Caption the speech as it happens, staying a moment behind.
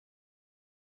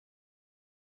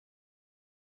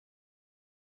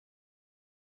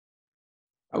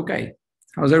Okay.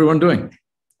 How's everyone doing?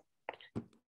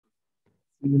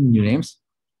 New names.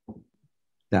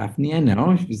 Daphne, I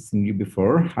know. I've seen you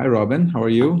before. Hi, Robin. How are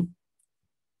you?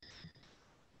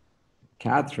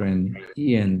 Catherine,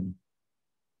 Ian,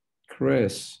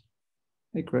 Chris.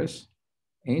 Hey, Chris.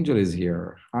 Angel is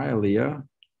here. Hi, Aaliyah.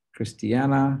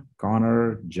 Christiana,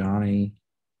 Connor, Johnny,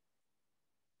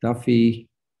 Duffy.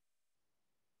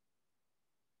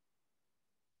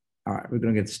 All right, we're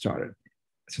going to get started.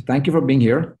 So thank you for being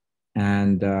here.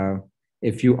 And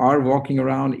if you are walking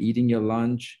around eating your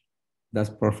lunch, that's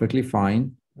perfectly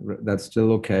fine. That's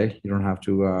still okay. You don't have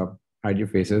to hide your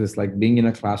faces. It's like being in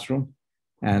a classroom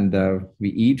and we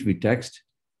eat, we text,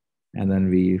 and then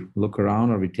we look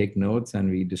around or we take notes and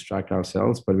we distract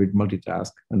ourselves, but we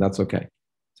multitask, and that's okay.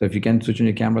 So if you can switch on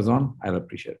your cameras on, I'll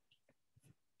appreciate it.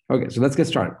 Okay, so let's get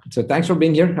started. So thanks for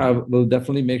being here. We'll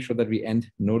definitely make sure that we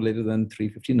end no later than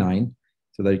 3:59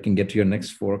 so that you can get to your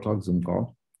next 4 o'clock Zoom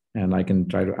call. And I can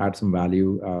try to add some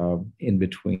value in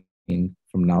between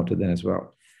from now to then as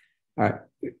well.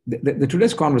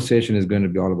 Today's conversation is going to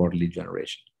be all about lead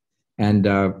generation. And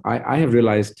I have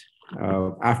realized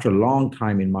after a long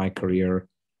time in my career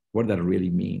what that really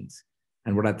means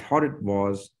and what I thought it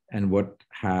was and what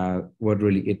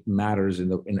really it matters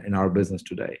in our business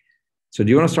today. So do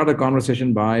you want to start a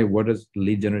conversation by what does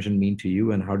lead generation mean to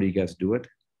you and how do you guys do it?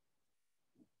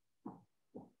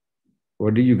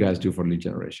 What do you guys do for lead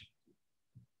generation?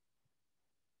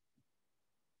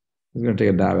 I'm going to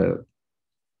take a dab at it.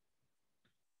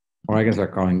 Or I can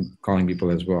start calling people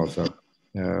as well. So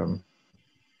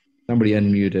somebody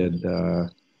unmuted.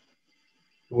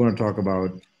 We want to talk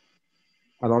about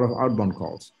a lot of outbound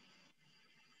calls.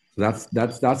 So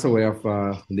that's a way of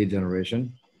lead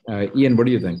generation. Ian, what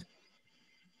do you think?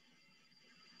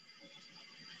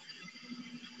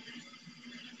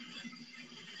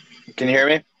 Can you hear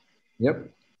me? Yep.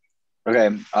 Okay.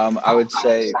 I would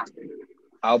say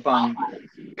outbound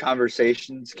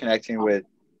conversations, connecting with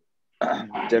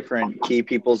different key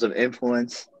peoples of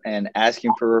influence and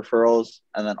asking for referrals,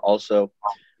 and then also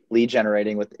lead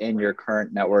generating within your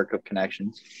current network of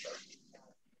connections.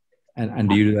 And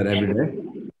do you do that every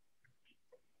day?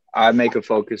 I make a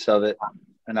focus of it,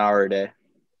 an hour a day.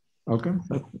 Okay,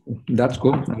 that's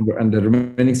cool. And the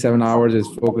remaining 7 hours is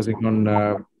focusing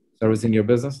on servicing your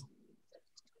business?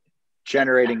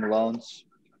 Generating loans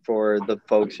for the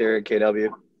folks here at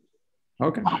KW.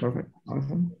 Okay, perfect.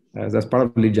 Awesome. That's part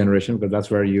of lead generation because that's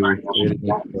where you really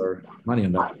make your money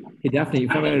on that. Hey, Daphne,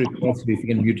 if I may request you, if you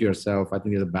can mute yourself, I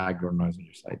think there's a background noise on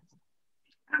your side.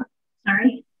 Oh,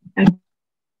 sorry.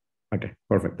 Okay,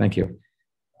 perfect. Thank you.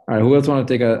 All right, who else want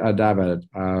to take a dab at it?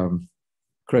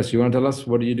 Chris, you want to tell us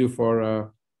what do you do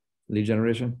for lead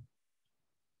generation?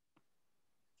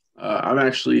 I'm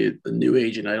actually a new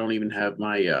agent. I don't even have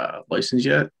my license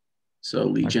yet. So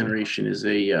lead generation is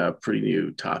a pretty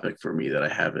new topic for me that I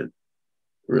haven't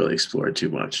really explored too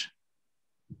much.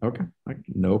 Okay,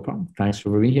 no problem. Thanks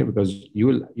for being here because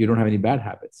you don't have any bad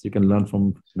habits. You can learn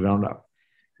from the ground up.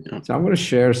 Yeah. So I'm going to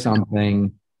share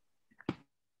something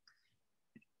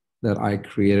that I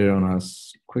created on a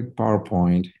quick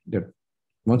PowerPoint that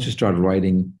once you start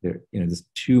writing, there's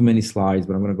too many slides,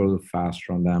 but I'm going to go a little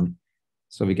faster on them.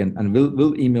 So we can, and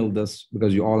we'll email this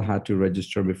because you all had to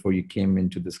register before you came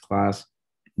into this class.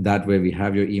 That way we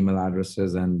have your email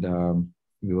addresses and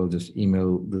we will just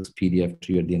email this PDF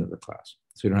to you at the end of the class.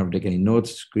 So you don't have to take any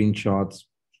notes, screenshots.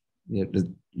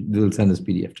 We'll send this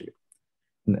PDF to you.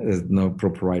 There's no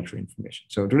proprietary information.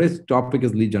 So today's topic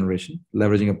is lead generation,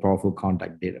 leveraging a powerful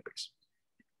contact database.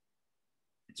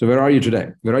 So where are you today?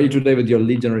 Where are you today with your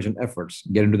lead generation efforts?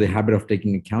 Get into the habit of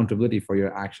taking accountability for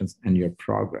your actions and your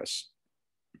progress.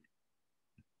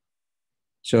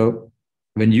 So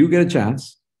when you get a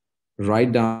chance,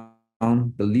 write down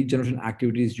the lead generation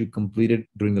activities you completed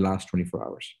during the last 24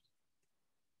 hours.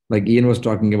 Like Ian was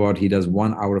talking about, he does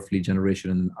 1 hour of lead generation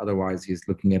and otherwise he's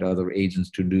looking at other agents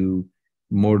to do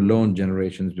more loan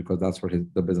generations because that's what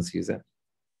the business he's in.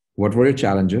 What were your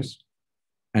challenges?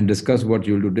 And discuss what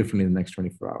you'll do differently in the next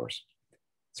 24 hours.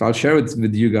 So I'll share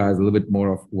with you guys a little bit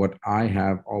more of what I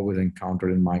have always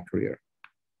encountered in my career.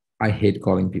 I hate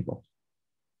calling people.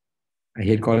 I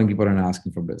hate calling people and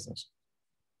asking for business.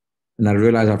 And I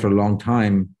realized after a long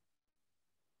time,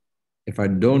 if I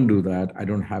don't do that, I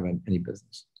don't have any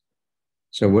business.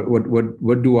 So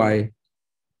what do I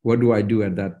do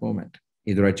at that moment?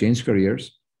 Either I change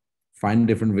careers, find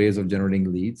different ways of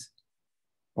generating leads,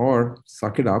 or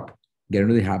suck it up, get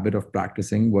into the habit of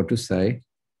practicing what to say.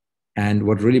 And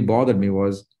what really bothered me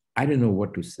was I didn't know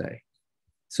what to say.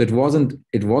 So it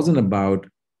wasn't about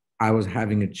I was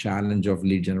having a challenge of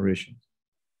lead generation.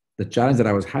 The challenge that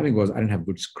I was having was I didn't have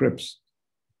good scripts.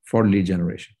 for lead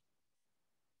generation.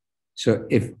 So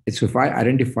if I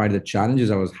identified the challenges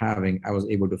I was having, I was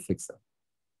able to fix them.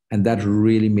 And that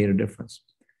really made a difference.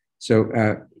 So,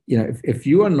 if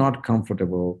you are not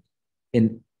comfortable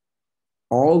in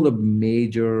all the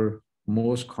major,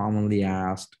 most commonly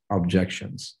asked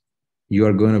objections, you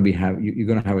are going to you're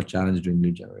going to have a challenge doing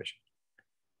lead generation.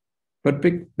 But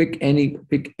pick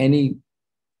any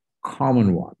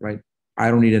common one, right? I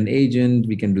don't need an agent.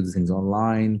 We can do these things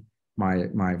online.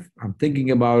 I'm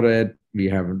thinking about it. We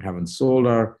haven't sold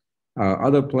our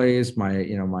other place.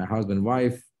 My husband,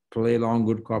 wife play along,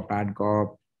 good cop, bad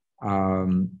cop.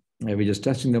 We're just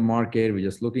testing the market. We're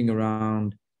just looking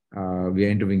around. We're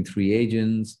interviewing 3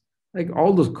 agents, like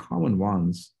all those common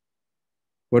ones.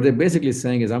 What they're basically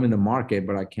saying is, I'm in the market,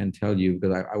 but I can't tell you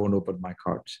because I won't open my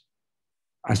cards.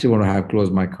 I still want to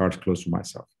have my cards close to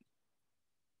myself.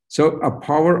 So a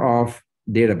power of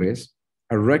database,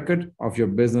 a record of your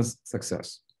business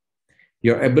success.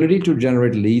 Your ability to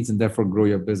generate leads and therefore grow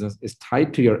your business is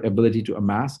tied to your ability to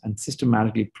amass and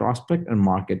systematically prospect and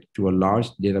market to a large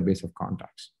database of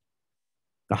contacts.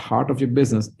 The heart of your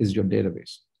business is your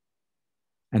database.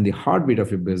 And the heartbeat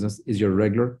of your business is your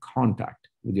regular contact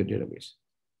with your database.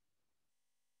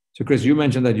 So Chris, you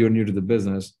mentioned that you're new to the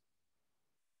business.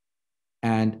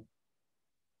 And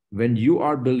when you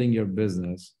are building your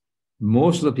business,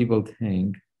 most of the people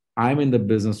think, I'm in the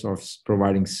business of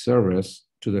providing service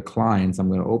to the clients. I'm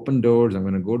going to open doors. I'm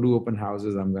going to go do open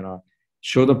houses. I'm going to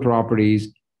show the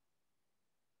properties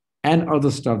and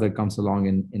other stuff that comes along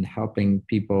in helping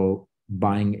people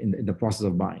buying in the process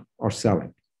of buying or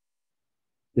selling.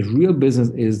 The real business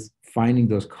is finding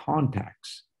those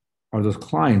contacts or those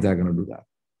clients that are going to do that.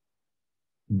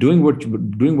 Doing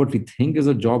what we think is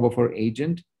a job of our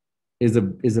agent is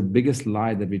the biggest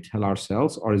lie that we tell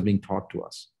ourselves or is being taught to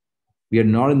us. We are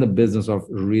not in the business of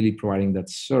really providing that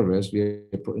service. We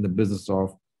are in the business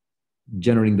of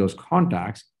generating those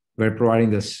contacts, where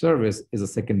providing the service is a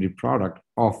secondary product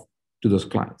to those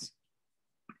clients.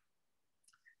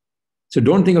 So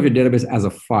don't think of your database as a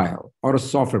file or a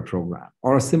software program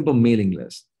or a simple mailing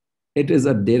list. A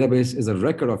database is a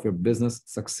record of your business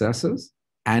successes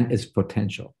and its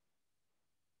potential.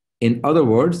 In other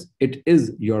words, it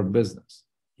is your business.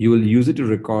 You will use it to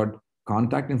record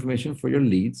contact information for your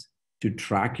leads, to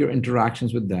track your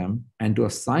interactions with them, and to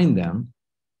assign them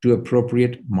to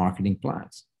appropriate marketing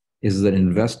plans. Is it an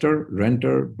investor,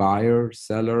 renter, buyer,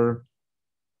 seller?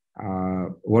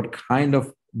 What kind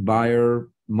of buyer?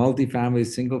 Multifamily,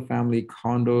 single family,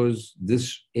 condos,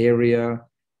 this area,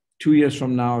 2 years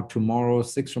from now, tomorrow,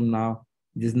 6 from now.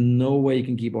 There's no way you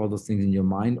can keep all those things in your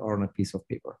mind or on a piece of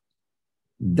paper.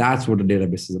 That's what a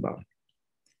database is about.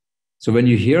 So when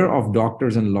you hear of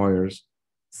doctors and lawyers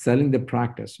selling the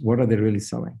practice, what are they really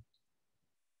selling?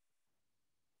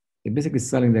 They're basically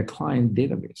selling their client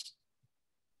database.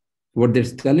 What they're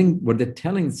telling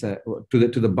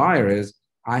to the buyer is,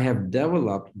 I have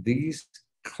developed these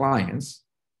clients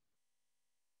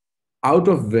out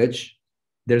of which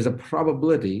there's a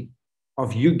probability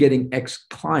of you getting X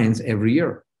clients every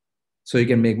year. So you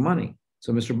can make money.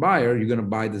 So Mr. Buyer, you're going to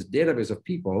buy this database of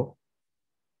people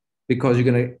because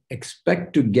you're going to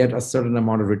expect to get a certain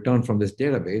amount of return from this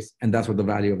database. And that's what the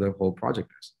value of the whole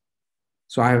project is.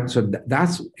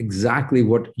 That's exactly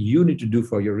what you need to do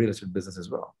for your real estate business as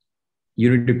well.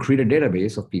 You need to create a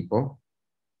database of people,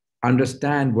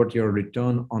 understand what your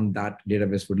return on that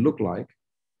database would look like.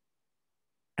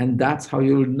 And that's how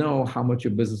you'll know how much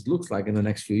your business looks like in the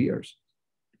next few years.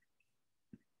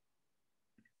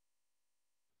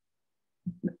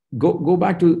 Go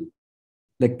back to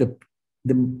like the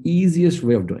easiest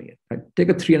way of doing it. Right? Take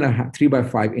a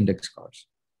 3x5 index cards.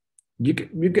 You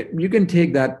can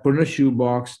take that, put in a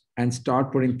shoebox, and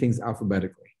start putting things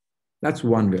alphabetically. That's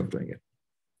one way of doing it.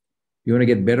 You want to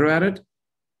get better at it?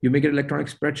 You make an electronic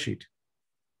spreadsheet.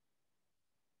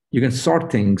 You can sort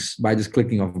things by just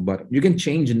clicking off a button. You can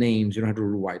change names. You don't have to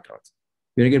do whiteouts.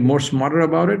 You want to get more smarter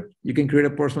about it? You can create a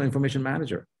personal information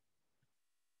manager.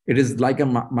 It is like a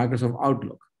Microsoft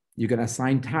Outlook. You can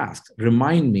assign tasks.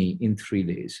 Remind me in 3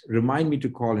 days. Remind me to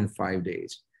call in 5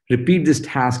 days. Repeat this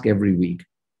task every week,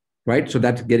 right? So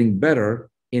that's getting better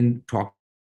in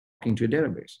talking to a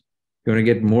database. You want to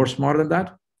get more smarter than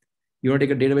that? You want to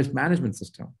take a database management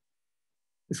system.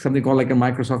 It's something called like a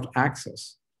Microsoft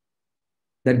Access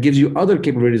that gives you other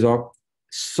capabilities of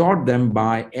sort them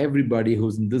by everybody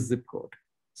who's in this zip code,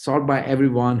 sort by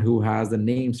everyone who has a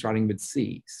name starting with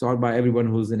C, sort by everyone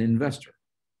who's an investor.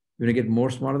 You want to get more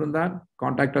smarter than that?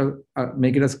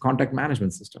 Make it as a contact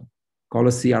management system. Call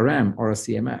a CRM or a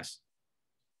CMS.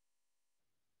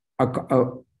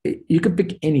 You can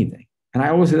pick anything. And I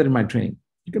always say that in my training.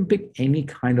 You can pick any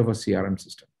kind of a CRM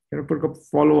system. You can put a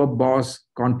follow-up boss,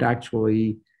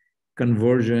 contactually,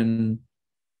 conversion,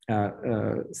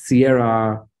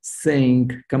 Sierra,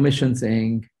 sync, commission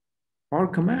sync, or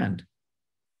command.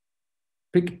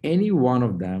 Pick any one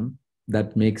of them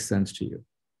that makes sense to you.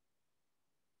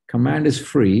 Command is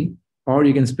free, or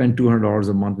you can spend $200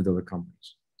 a month with other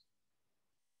companies.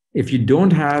 If you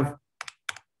don't have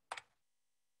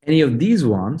any of these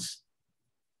ones,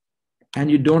 and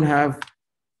you don't have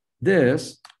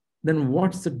this, then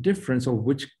what's the difference of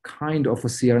which kind of a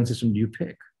CRM system do you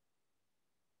pick?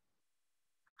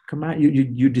 Command,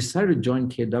 you decided to join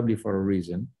KW for a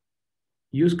reason.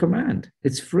 Use Command.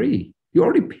 It's free. You're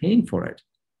already paying for it.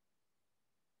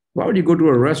 Why would you go to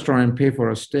a restaurant and pay for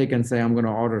a steak and say, I'm going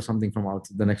to order something from out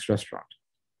the next restaurant?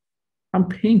 I'm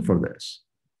paying for this.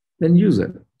 Then use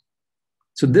it.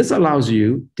 So this allows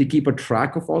you to keep a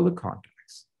track of all the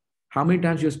contacts. How many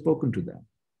times you've spoken to them?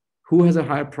 Who has a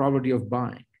higher probability of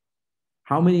buying?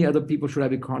 How many other people should I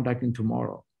be contacting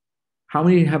tomorrow? How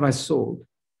many have I sold?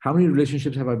 How many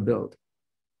relationships have I built?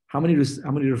 How many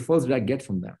referrals did I get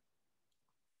from them?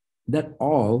 That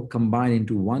all combined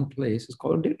into one place is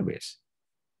called a database.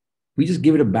 We just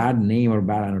give it a bad name or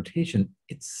bad annotation.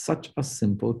 It's such a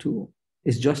simple tool.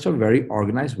 It's just a very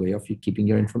organized way of you keeping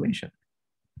your information.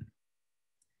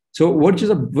 So which is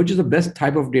the best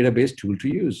type of database tool to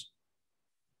use?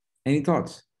 Any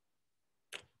thoughts?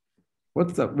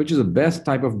 Which is the best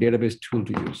type of database tool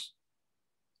to use?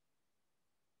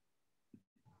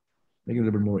 Make it a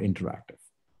little bit more interactive.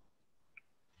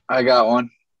 I got one.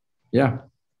 Yeah.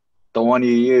 The one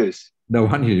you use. The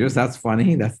one you use. That's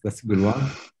funny. That's a good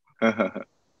one.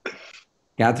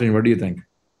 Catherine, what do you think?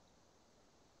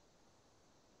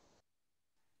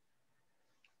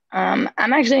 I'm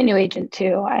actually a new agent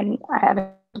too, and I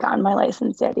haven't gotten my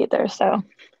license yet either. So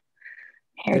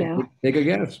here we go. Take a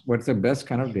guess. What's the best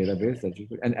kind of database that you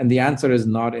could? And the answer is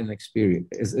not in experience.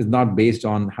 Is not based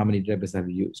on how many databases have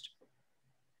you used.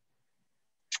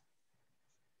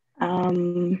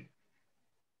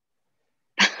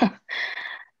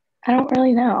 I don't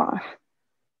really know.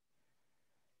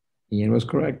 Ian was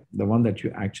correct. The one that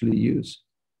you actually use.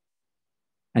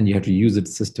 And you have to use it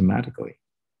systematically.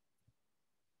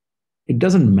 It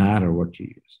doesn't matter what you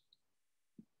use.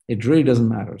 It really doesn't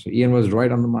matter. So Ian was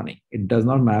right on the money. It does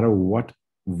not matter what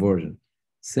version.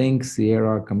 Sync,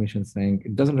 Sierra, Commission Sync,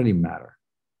 it doesn't really matter.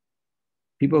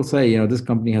 People say, this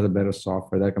company has a better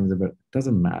software, that company has a better, it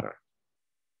doesn't matter.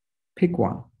 Pick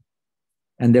one.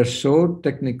 And they're so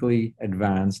technically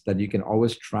advanced that you can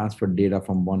always transfer data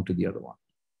from one to the other one.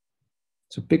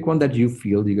 So pick one that you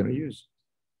feel you're going to use.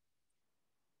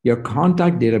 Your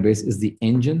contact database is the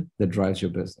engine that drives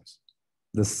your business.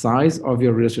 The size of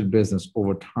your real estate business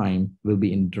over time will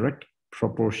be in direct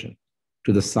proportion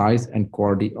to the size and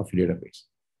quality of your database.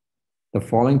 The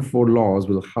following 4 laws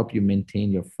will help you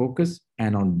maintain your focus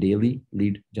and on daily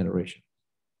lead generation.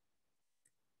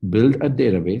 Build a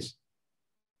database,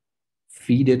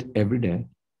 feed it every day,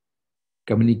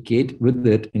 communicate with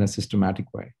it in a systematic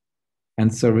way,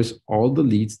 and service all the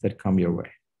leads that come your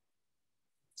way.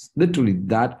 Literally,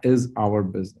 that is our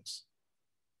business.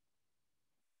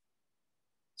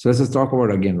 So let's just talk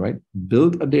about it again, right?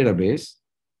 Build a database,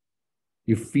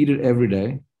 you feed it every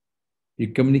day, you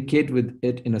communicate with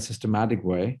it in a systematic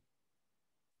way,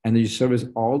 and then you service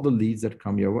all the leads that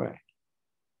come your way.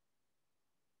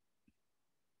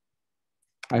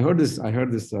 I heard this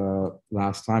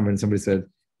last time when somebody said,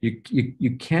 you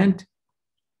can't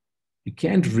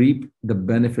reap the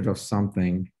benefit of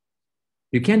something.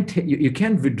 You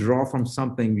can't withdraw from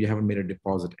something you haven't made a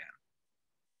deposit in.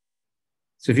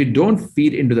 So if you don't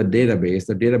feed into the database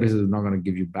is not going to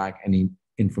give you back any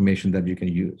information that you can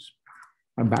use.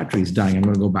 My battery is dying. I'm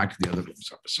going to go back to the other room.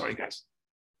 Sorry, guys.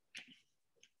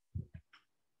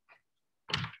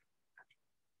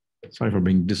 Sorry for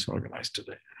being disorganized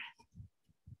today.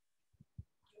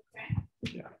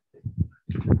 Yeah.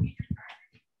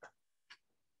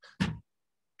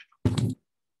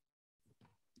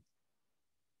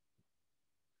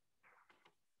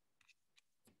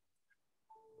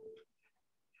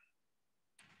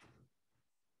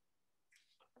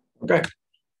 Okay.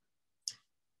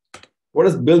 What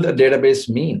does build a database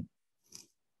mean?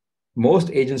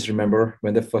 Most agents remember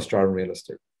when they first started in real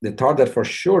estate. They thought that for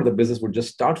sure the business would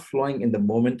just start flowing in the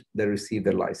moment they received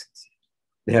their license.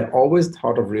 They had always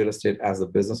thought of real estate as the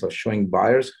business of showing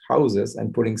buyers houses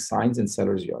and putting signs in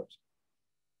sellers' yards.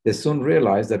 They soon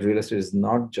realized that real estate is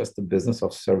not just the business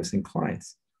of servicing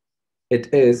clients.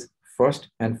 It is, first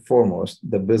and foremost,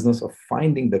 the business of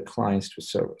finding the clients to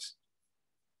service.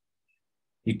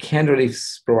 You can't really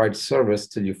provide service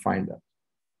till you find them.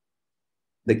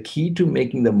 The key to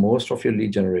making the most of your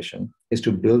lead generation is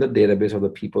to build a database of the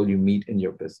people you meet in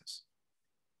your business.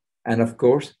 And of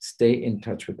course, stay in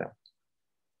touch with them.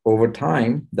 Over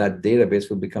time, that database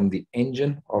will become the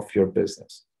engine of your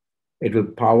business. It will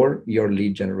power your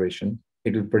lead generation.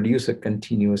 It will produce a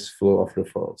continuous flow of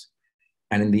referrals.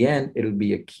 And in the end, it'll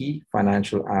be a key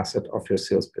financial asset of your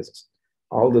sales business.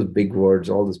 All those big words,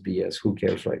 all this BS, who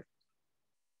cares, right?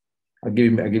 I'll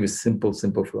give you a simple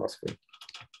philosophy.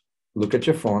 Look at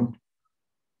your phone,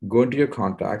 go into your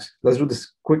contacts. Let's do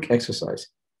this quick exercise.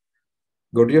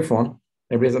 Go to your phone.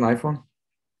 Everybody has an iPhone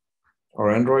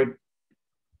or Android?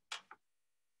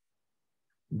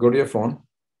 Go to your phone,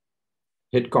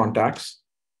 hit contacts,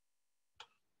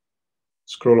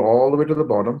 scroll all the way to the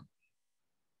bottom.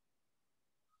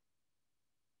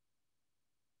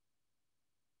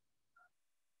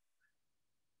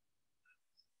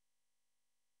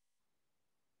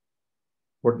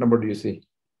 What number do you see?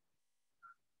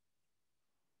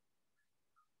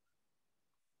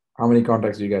 How many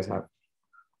contacts do you guys have?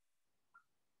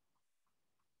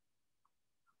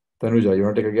 Tanuja, you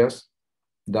want to take a guess?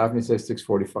 Daphne says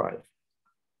 645.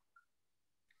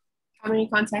 How many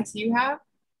contacts do you have?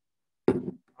 How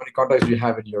many contacts do you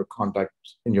have in your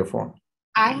contacts in your phone?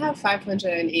 I have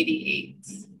 588.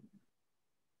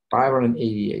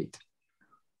 588.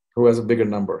 Who has a bigger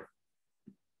number?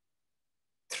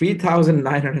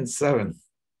 3,907.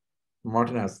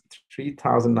 Martin has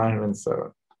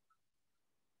 3,907.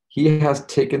 He has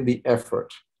taken the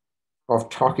effort of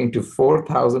talking to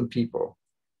 4,000 people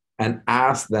and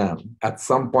asked them at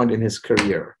some point in his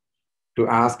career to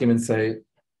ask him and say,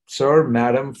 sir,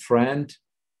 madam, friend,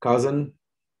 cousin,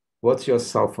 what's your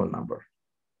cell phone number?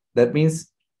 That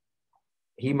means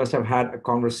he must have had a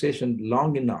conversation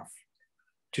long enough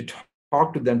to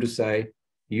talk to them to say,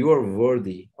 you are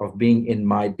worthy of being in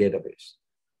my database.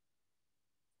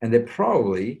 And they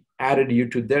probably added you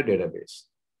to their database.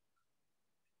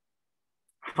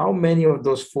 How many of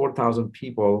those 4,000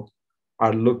 people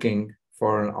are looking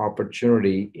for an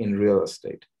opportunity in real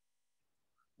estate?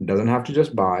 It doesn't have to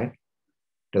just buy,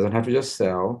 doesn't have to just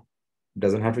sell,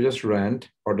 doesn't have to just rent,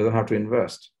 or doesn't have to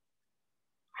invest.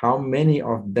 How many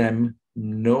of them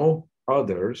know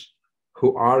others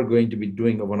who are going to be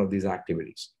doing one of these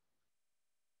activities?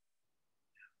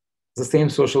 It's the same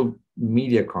social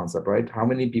media concept, right? How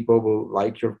many people will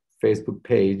like your Facebook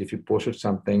page if you posted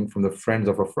something from the friends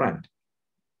of a friend?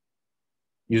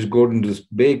 You just go into this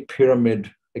big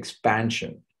pyramid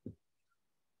expansion.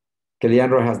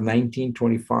 Kaliandra has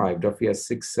 1925, Duffy has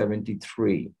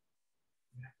 673.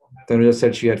 Tanuja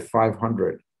said she had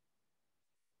 500.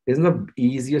 Isn't the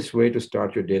easiest way to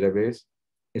start your database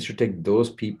is to take those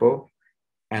people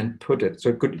and put it?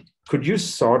 So could you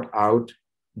sort out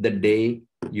the day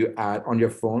you add on your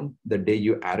phone, the day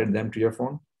you added them to your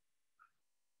phone?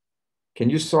 Can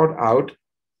you sort out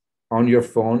on your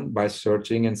phone by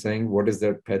searching and saying, what is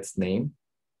their pet's name?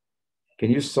 Can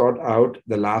you sort out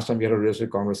the last time you had a real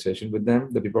estate conversation with them,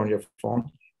 the people on your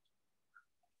phone?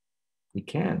 You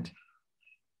can't.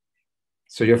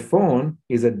 So your phone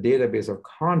is a database of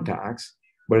contacts,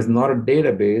 but it's not a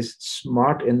database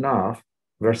smart enough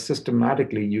where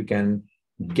systematically you can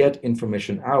get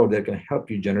information out that can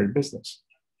help you generate business.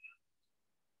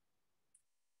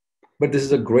 But this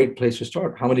is a great place to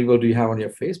start. How many people do you have on your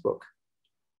Facebook?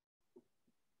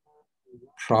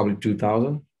 Probably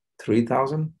 2,000,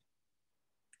 3,000.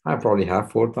 I probably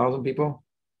have 4,000 people.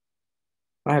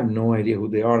 I have no idea who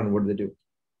they are and what they do.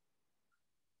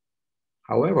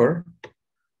 However,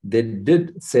 they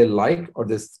did say like, or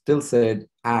they still said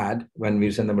add when we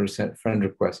send them a friend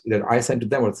request. Either I sent to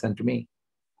them or sent to me.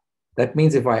 That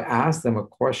means if I ask them a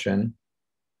question,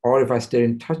 or if I stay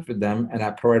in touch with them and I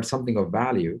provide something of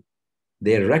value,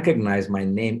 they recognize my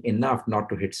name enough not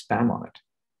to hit spam on it.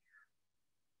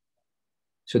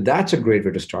 So that's a great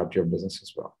way to start your business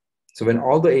as well. So when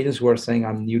all the agents who are saying,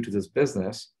 I'm new to this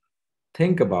business,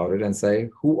 think about it and say,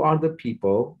 who are the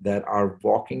people that are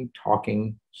walking,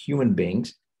 talking human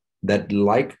beings that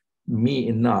like me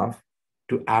enough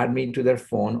to add me to their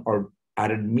phone, or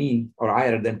added me, or I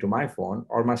added them to my phone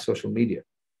or my social media,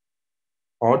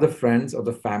 or the friends or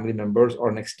the family members or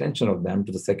an extension of them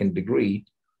to the second degree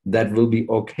that will be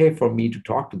okay for me to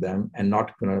talk to them and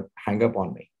not going to hang up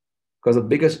on me. Because the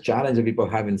biggest challenge that people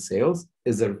have in sales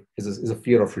is a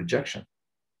fear of rejection.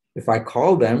 If I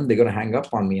call them, they're going to hang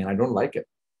up on me and I don't like it.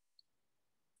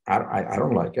 I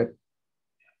don't like it.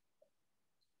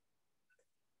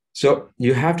 So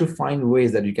you have to find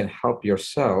ways that you can help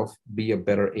yourself be a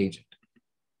better agent.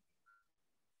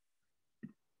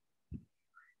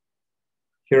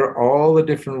 Here are all the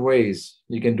different ways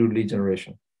you can do lead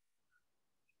generation.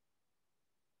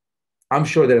 I'm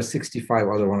sure there are 65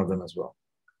 other one of them as well.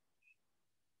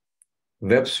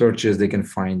 Web searches, they can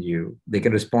find you. They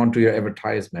can respond to your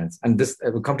advertisements. And this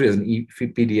will come to you as an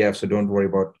PDF, so don't worry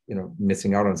about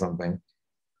missing out on something.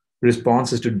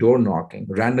 Responses to door knocking,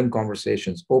 random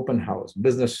conversations, open house,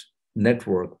 business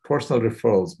network, personal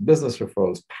referrals, business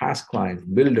referrals, past clients,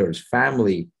 builders,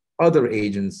 family, other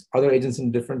agents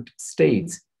in different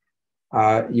states,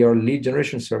 your lead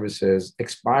generation services,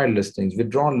 expired listings,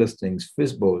 withdrawn listings,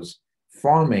 FISBOs,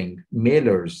 farming,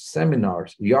 mailers,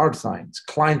 seminars, yard signs,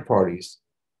 client parties.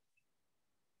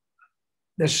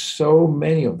 There's so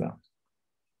many of them.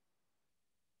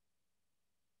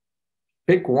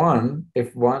 Pick one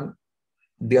if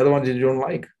the other ones you don't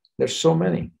like. There's so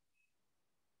many.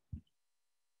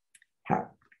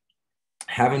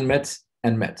 Haven't met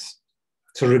and met.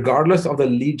 So regardless of the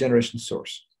lead generation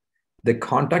source, the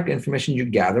contact information you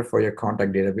gather for your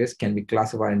contact database can be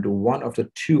classified into one of the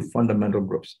two fundamental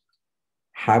groups.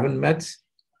 Haven't met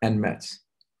and met.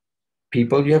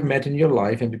 People you have met in your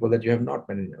life and people that you have not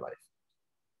met in your life.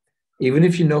 Even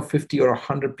if you know 50 or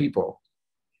 100 people,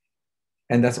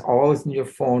 and that's all is in your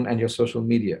phone and your social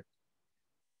media,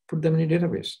 put them in your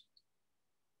database.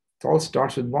 It all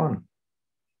starts with one.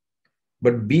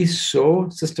 But be so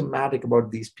systematic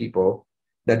about these people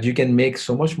that you can make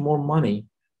so much more money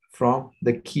from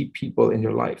the key people in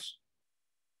your lives.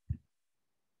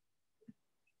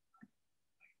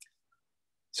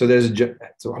 So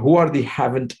who are the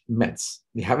haven't mets?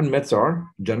 The haven't mets are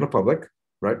general public,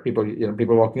 right? People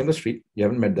walking on the street, you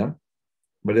haven't met them,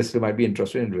 but they still might be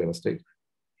interested in real estate.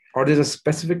 Or there's a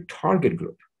specific target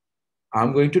group.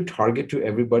 I'm going to target to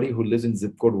everybody who lives in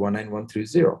zip code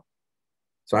 19130.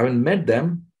 So I haven't met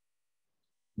them,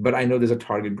 but I know there's a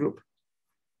target group.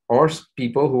 Or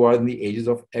people who are in the ages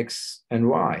of X and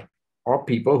Y, or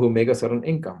people who make a certain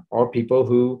income, or people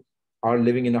who are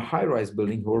living in a high-rise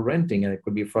building who are renting, and it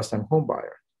could be a first-time home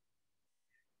buyer.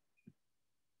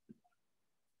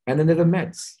 And then there are the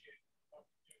Mets.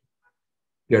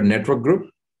 Your network group,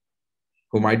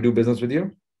 who might do business with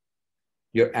you.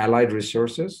 Your allied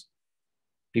resources,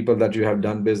 people that you have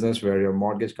done business where your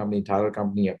mortgage company, title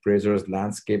company, appraisers,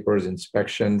 landscapers,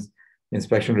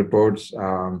 inspection reports,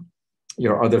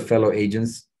 your other fellow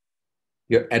agents,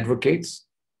 your advocates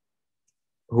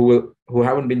who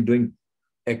haven't been doing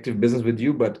active business with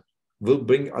you, but will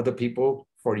bring other people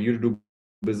for you to do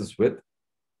business with.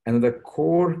 And then the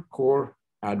core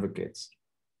advocates.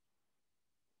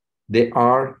 They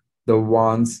are the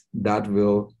ones that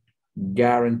will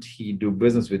guarantee do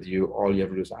business with you. All you have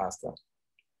to do is ask them.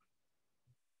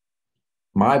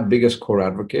 My biggest core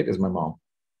advocate is my mom.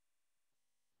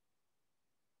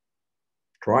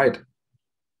 Try it.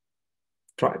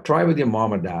 Try with your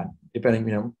mom or dad,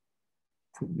 depending,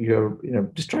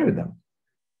 just try with them.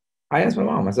 I asked my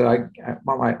mom, I said,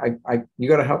 Mom, you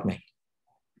got to help me.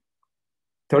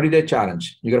 30-day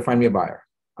challenge. You got to find me a buyer.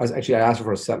 I asked her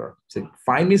for a seller. I said,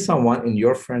 find me someone in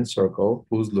your friend circle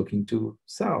who's looking to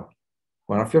sell.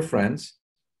 One of your friends,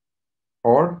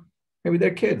 or maybe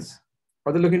their kids,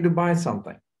 or they're looking to buy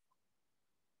something.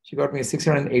 She got me a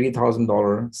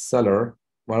 $680,000 seller,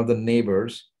 one of the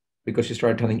neighbors, because she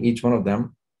started telling each one of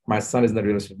them, my son is in the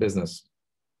real estate business.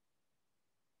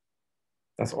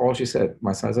 That's all she said.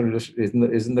 My son is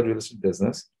in the real estate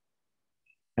business.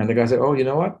 And the guy said, oh, you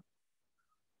know what?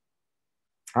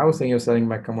 I was thinking of selling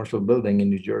my commercial building in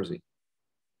New Jersey.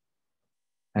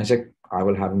 And she said, I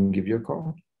will have him give you a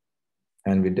call.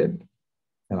 And we did.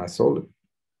 And I sold it.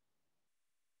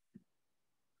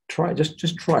 Try, just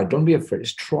try it. Don't be afraid.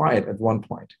 Just try it at one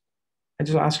point. And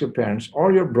just ask your parents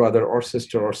or your brother or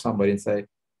sister or somebody and say,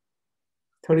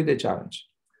 30-day challenge.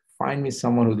 Find me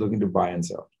someone who's looking to buy and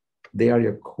sell. They are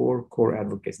your core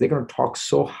advocates. They're going to talk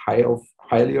so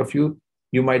highly of you,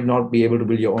 you might not be able to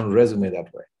build your own resume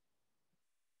that way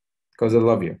because they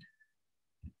love you.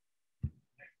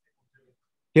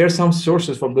 Here are some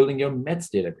sources for building your Mets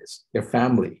database: your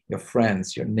family, your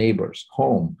friends, your neighbors,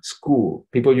 home, school,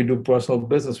 people you do personal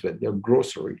business with, your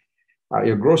grocer,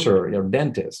 your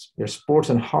dentist, your sports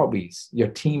and hobbies, your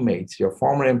teammates, your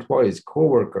former employees,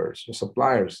 coworkers, your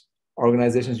suppliers,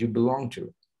 organizations you belong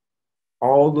to.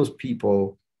 All those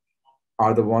people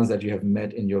are the ones that you have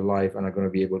met in your life and are going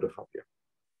to be able to help you.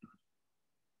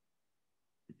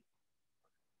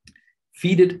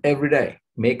 Feed it every day.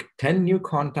 Make 10 new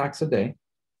contacts a day.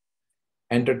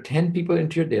 Enter 10 people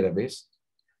into your database.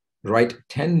 Write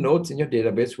 10 notes in your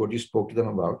database, what you spoke to them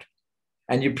about.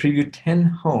 And you preview 10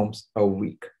 homes a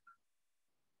week.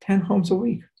 10 homes a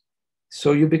week.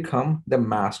 So you become the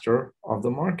master of the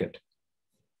market.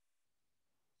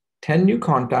 10 new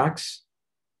contacts.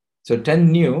 So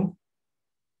 10 new,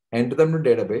 enter them in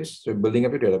your database. So you're building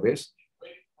up your database.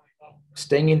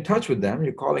 Staying in touch with them,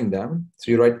 you're calling them.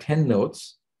 So you write 10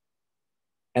 notes,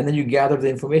 and then you gather the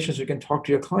information so you can talk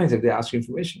to your clients if they ask you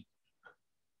information.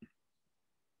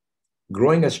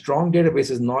 Growing a strong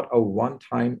database is not a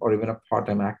one-time or even a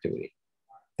part-time activity.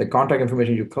 The contact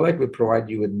information you collect will provide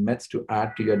you with METs to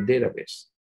add to your database.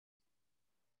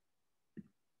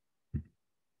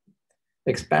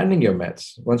 Expanding your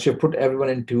METs. Once you've put everyone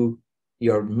into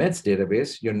your METs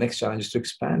database, your next challenge is to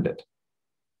expand it.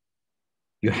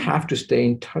 You have to stay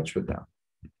in touch with them.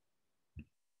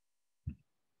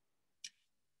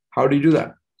 How do you do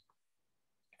that?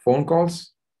 Phone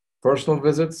calls, personal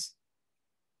visits,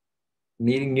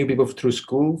 meeting new people through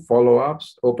school,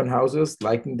 follow-ups, open houses,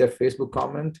 liking their Facebook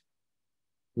comment,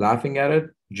 laughing at it,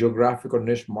 geographic or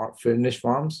niche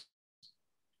farms,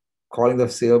 calling the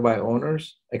sale by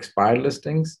owners, expired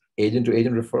listings,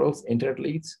 agent-to-agent referrals, internet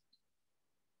leads.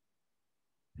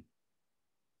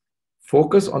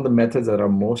 Focus on the methods that are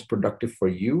most productive for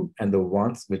you and the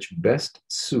ones which best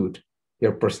suit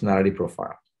your personality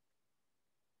profile.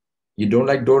 You don't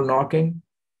like door knocking?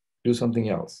 Do something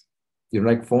else. You don't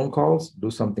like phone calls?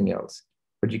 Do something else.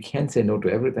 But you can't say no to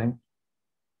everything.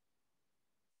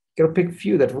 You gotta pick a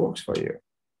few that works for you,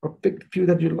 or pick a few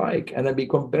that you like and then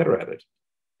become better at it.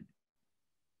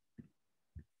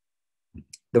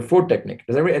 The 4 technique.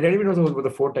 Does anybody know what the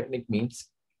 4 technique means?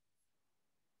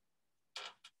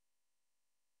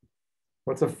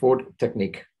 What's a 4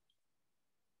 technique?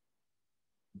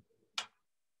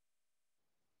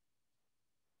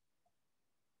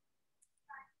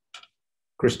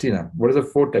 Christina, what does a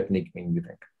 4 technique mean, you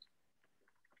think?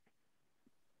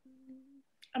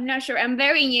 I'm not sure. I'm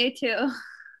very new too.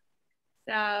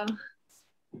 So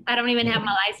I don't even have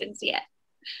my license yet.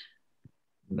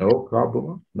 No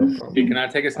problem. No problem. Can I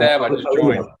take a stab? I just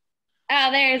joined.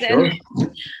 Oh, there's Sure. it.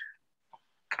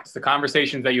 It's the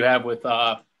conversations that you have with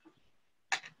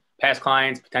past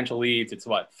clients, potential leads. It's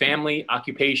what? Family,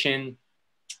 occupation,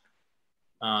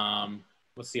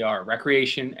 let's see,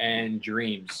 recreation and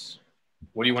dreams.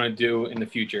 What do you want to do in the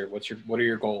future? What are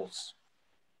your goals?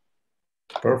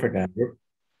 Perfect, Andrew.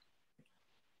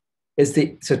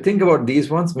 So think about these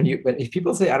ones. If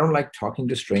people say, I don't like talking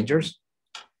to strangers,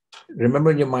 remember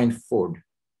in your mind food.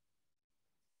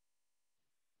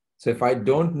 So if I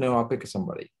don't know, I'll pick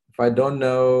somebody. If I don't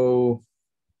know,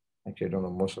 actually, I don't know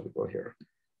most of the people here,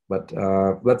 but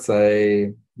let's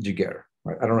say Jigar.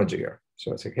 Right? I don't know Jigar.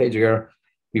 So I say, hey, Jigar,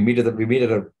 we meet at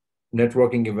a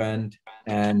networking event,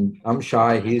 and I'm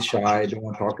shy, he's shy, I don't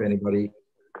want to talk to anybody.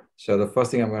 So the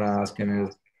first thing I'm going to ask him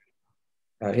is,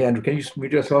 hey, Andrew, can you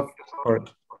mute yourself? Or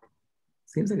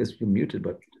seems like it's muted,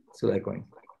 but still echoing.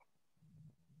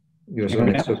 You're so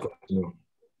next to me.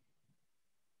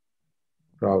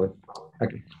 Probably.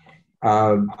 Okay.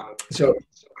 So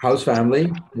how's family?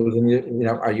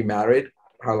 Are you married?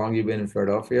 How long have you been in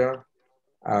Philadelphia?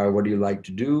 What do you like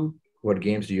to do? What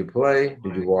games do you play?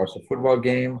 Did you watch a football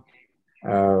game?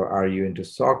 Are you into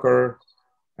soccer?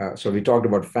 So we talked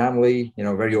about family,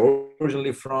 where you're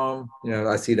originally from.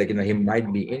 I see that, he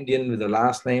might be Indian with the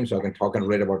last name, so I can talk and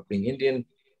read about being Indian.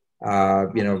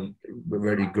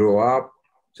 Where do you grow up?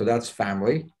 So that's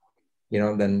family.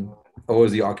 Then O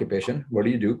is the occupation. What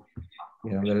do you do?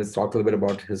 Then let's talk a little bit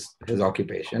about his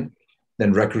occupation.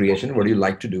 Then recreation. What do you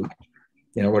like to do?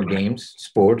 What games,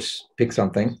 sports, pick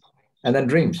something. And then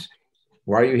dreams.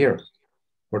 Why are you here?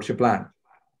 What's your plan?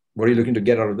 What are you looking to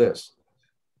get out of this?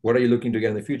 What are you looking to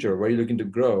get in the future? Where are you looking to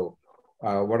grow?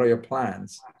 What are your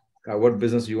plans? What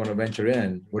business do you want to venture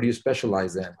in? What do you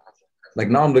specialize in? Like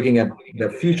now I'm looking at the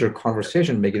future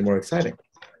conversation, make it more exciting.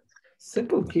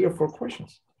 Simple 3 or 4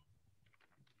 questions.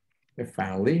 Your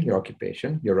family, your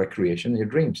occupation, your recreation, your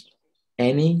dreams.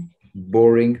 Any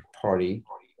boring party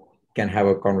can have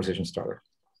a conversation starter.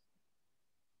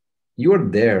 You are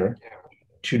there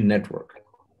to network.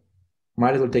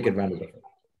 Might as well take advantage of it.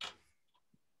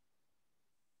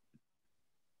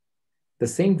 The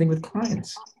same thing with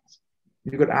clients.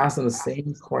 You could ask them the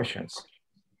same questions.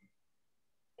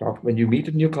 When you meet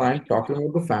a new client, talk to them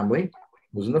about the family.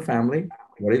 Who's in the family?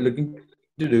 What are you looking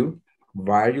to do?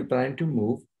 Why are you planning to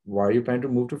move? Why are you planning to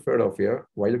move to Philadelphia?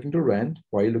 Why are you looking to rent?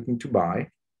 Why are you looking to buy?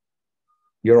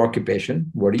 Your occupation,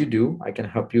 what do you do? I can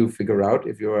help you figure out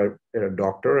if you're a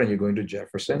doctor and you're going to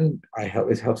Jefferson.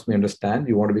 It helps me understand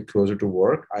you want to be closer to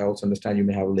work. I also understand you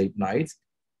may have late nights.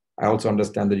 I also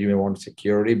understand that you may want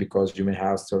security because you may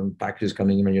have certain packages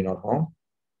coming in when you're not home.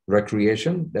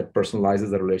 Recreation, that personalizes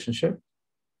the relationship.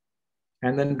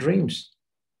 And then dreams.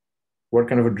 What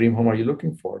kind of a dream home are you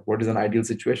looking for? What is an ideal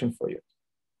situation for you?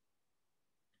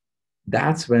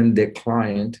 That's when the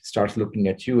client starts looking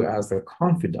at you as the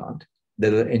confidant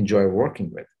that they'll enjoy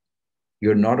working with.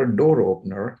 You're not a door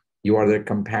opener. You are their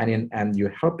companion and you're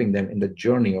helping them in the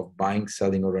journey of buying,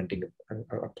 selling, or renting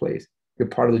a place. You're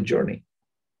part of the journey.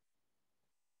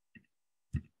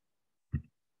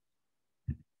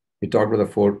 We talked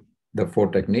about the four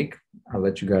technique. I'll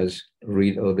let you guys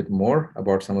read a little bit more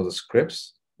about some of the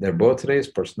scripts, their birthdays,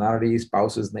 personalities,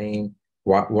 spouse's name,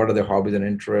 what are their hobbies and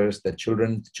interests, their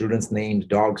children's names,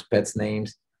 dogs, pets'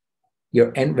 names.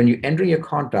 When you enter your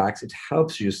contacts, it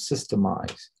helps you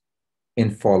systemize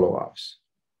in follow-ups.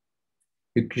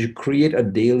 You create a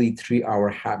daily 3-hour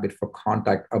habit for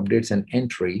contact updates and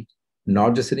entry,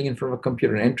 not just sitting in front of a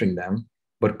computer and entering them,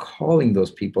 but calling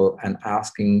those people and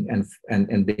asking and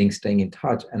staying in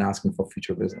touch and asking for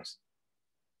future business.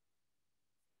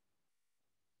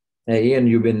 Hey, Ian,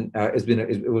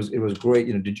 it was great.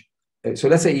 You know, so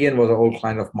let's say Ian was an old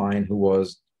client of mine who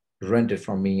was rented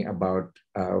from me about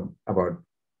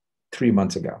 3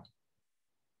 months ago.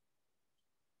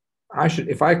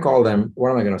 If I call them,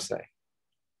 what am I going to say?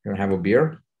 You're going to have a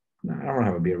beer? No, I don't want to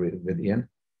have a beer with Ian.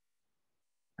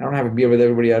 I don't have a beer with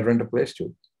everybody I rent a place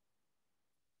to.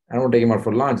 I don't take him out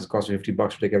for lunch. It costs me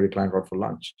 $50 to take every client out for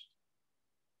lunch.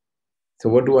 So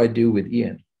what do I do with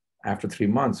Ian? After 3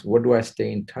 months, what do I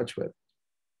stay in touch with?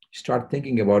 Start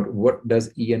thinking about, what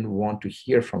does Ian want to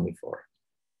hear from me for?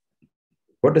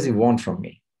 What does he want from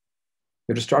me?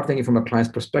 You have to start thinking from a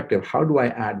client's perspective. How do I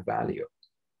add value?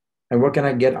 And what can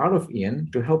I get out of Ian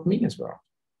to help me as well?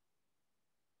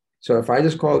 So if I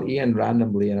just call Ian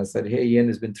randomly and I said, hey, Ian,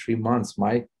 it's been 3 months.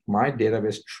 My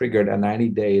database triggered at 90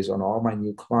 days on all my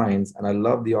new clients. And I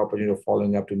love the opportunity of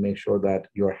following up to make sure that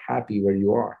you're happy where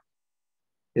you are.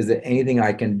 Is there anything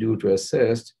I can do to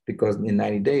assist? Because in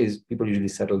 90 days, people usually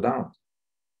settle down.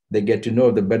 They get to know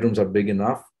if the bedrooms are big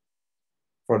enough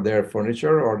for their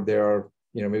furniture, or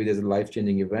maybe there's a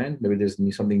life-changing event. Maybe there's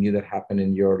something new that happened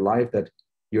in your life that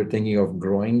you're thinking of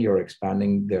growing, you're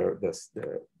expanding the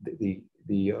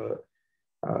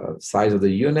size of the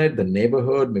unit, the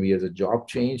neighborhood, maybe there's a job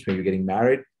change, maybe you're getting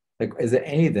married. Like, is there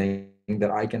anything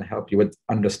that I can help you with?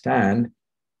 Understand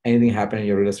anything happening in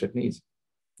your real estate needs?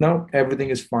 No,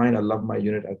 everything is fine. I love my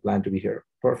unit. I plan to be here.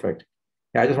 Perfect.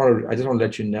 Yeah, I just want to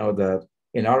let you know that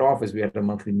in our office, we had a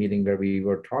monthly meeting where we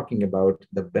were talking about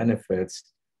the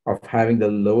benefits of having the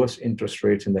lowest interest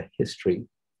rates in the history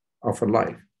of a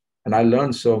life. And I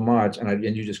learned so much, and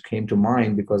you just came to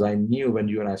mind because I knew when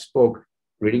you and I spoke,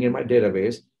 reading in my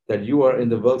database, that you are in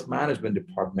the wealth management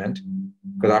department,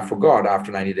 because I forgot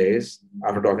after 90 days,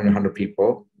 after talking to 100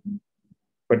 people.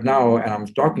 But now, and I'm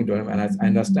talking to him, and I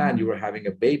understand you were having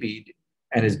a baby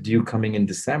and it's due coming in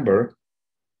December.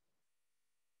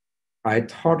 I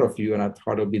thought of you, and I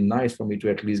thought it would be nice for me to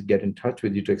at least get in touch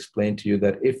with you to explain to you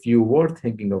that if you were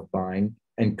thinking of buying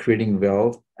and creating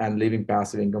wealth and leaving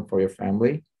passive income for your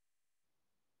family,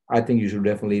 I think you should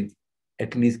definitely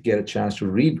at least get a chance to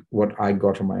read what I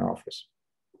got from my office,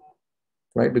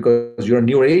 right? Because you're a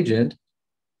newer agent,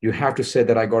 you have to say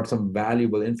that I got some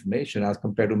valuable information as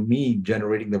compared to me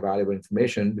generating the valuable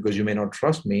information, because you may not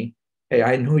trust me. Hey,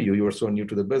 I know you were so new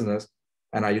to the business,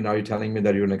 and now you're telling me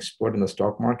that you're an expert in the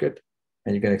stock market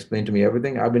and you can explain to me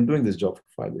everything. I've been doing this job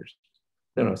for 5 years.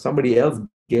 No, somebody else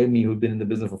gave me, who's been in the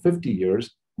business for 50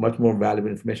 years, much more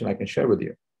valuable information I can share with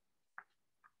you.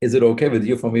 Is it okay with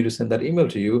you for me to send that email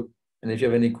to you? And if you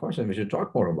have any questions, we should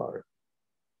talk more about it.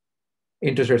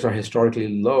 Interest rates are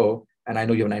historically low, and I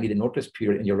know you have a 90-day notice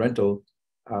period in your rental,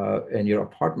 in your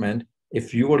apartment.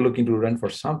 If you were looking to rent for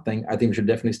something, I think we should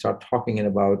definitely start talking in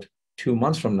about 2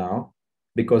 months from now,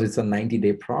 because it's a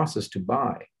 90-day process to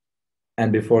buy.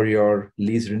 And before your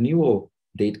lease renewal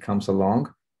date comes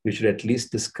along, we should at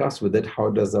least discuss with it,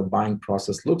 how does the buying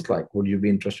process look like? Would you be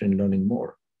interested in learning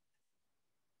more?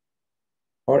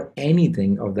 Or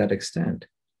anything of that extent.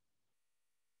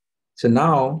 So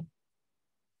now,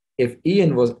 if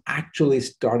Ian was actually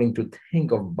starting to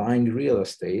think of buying real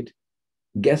estate,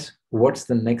 guess what's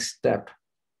the next step?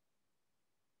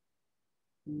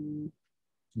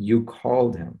 You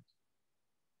called him.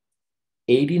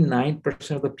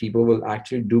 89% of the people will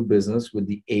actually do business with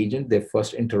the agent they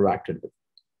first interacted with.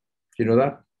 Do you know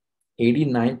that?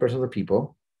 89% of the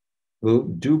people will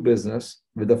do business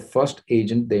with the first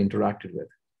agent they interacted with.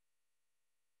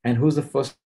 And who's the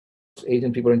first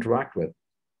agent people interact with?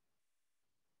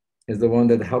 Is the one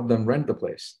that helped them rent the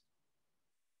place.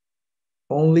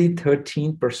 Only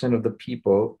 13% of the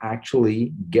people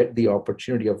actually get the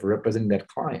opportunity of representing that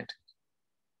client.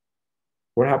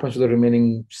 What happens to the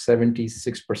remaining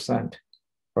 76%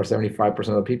 or 75%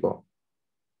 of the people?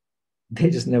 They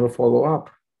just never follow up.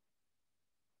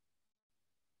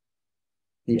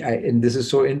 And this is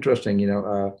so interesting,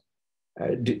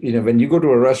 when you go to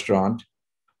a restaurant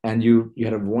and you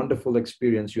had a wonderful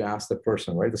experience, you asked the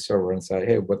person, right, the server, and say,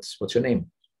 hey, what's your name?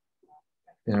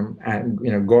 And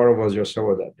Gaurav was your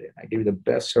server that day. I gave you the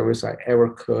best service I ever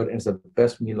could, and it's the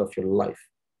best meal of your life.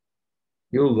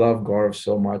 You love Gaurav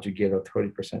so much, you gave a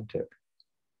 30% tip.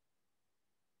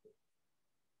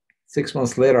 6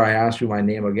 months later, I asked you my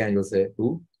name again. You'll say,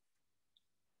 who?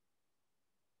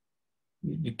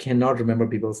 You cannot remember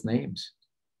people's names.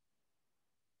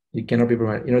 You cannot be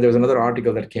remember. There was another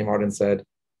article that came out and said,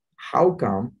 how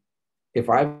come if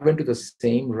I went to the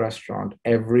same restaurant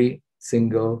every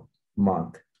single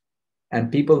month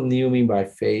and people knew me by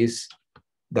face,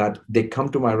 that they come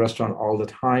to my restaurant all the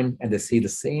time and they see the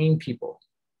same people,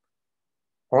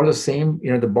 or the same,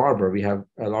 the barber, we have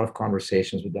a lot of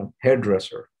conversations with them,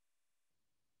 hairdresser.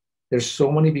 There's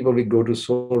so many people we go to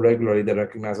so regularly that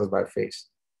recognize us by face.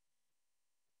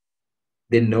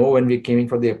 They know when we came in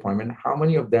for the appointment. How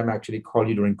many of them actually call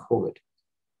you during COVID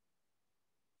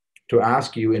to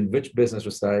ask you in which business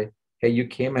to say, hey, you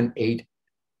came and ate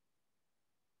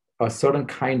a certain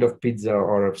kind of pizza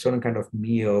or a certain kind of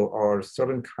meal or a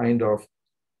certain kind of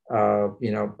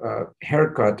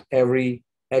haircut every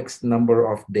X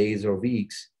number of days or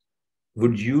weeks.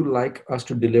 Would you like us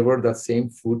to deliver that same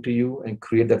food to you and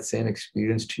create that same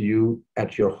experience to you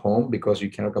at your home because you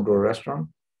cannot come to a restaurant?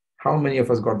 How many of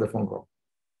us got the phone call?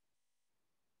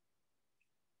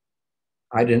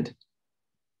 I didn't.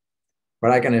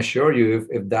 But I can assure you,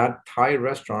 if that Thai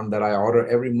restaurant that I order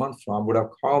every month from would have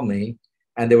called me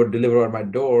and they would deliver at my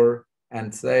door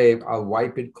and say, I'll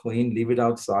wipe it clean, leave it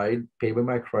outside, pay with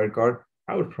my credit card,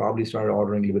 I would probably start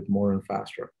ordering a little bit more and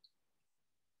faster.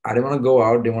 I didn't want to go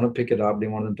out, didn't want to pick it up,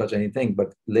 didn't want to touch anything.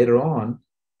 But later on,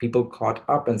 people caught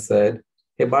up and said,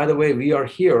 hey, by the way, we are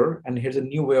here and here's a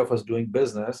new way of us doing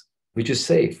business, which is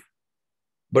safe.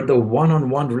 But the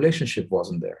one-on-one relationship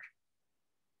wasn't there.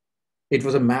 It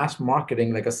was a mass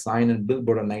marketing, like a sign and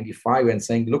billboard on 95 and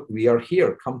saying, look, we are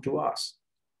here, come to us.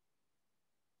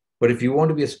 But if you want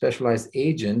to be a specialized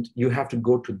agent, you have to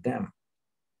go to them.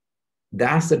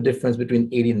 That's the difference between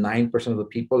 89% of the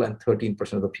people and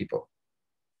 13% of the people.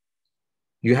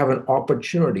 You have an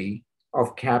opportunity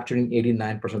of capturing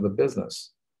 89% of the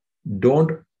business.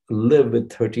 Don't live with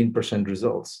 13%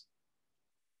 results.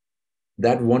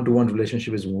 That one-to-one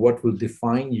relationship is what will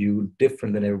define you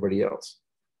different than everybody else.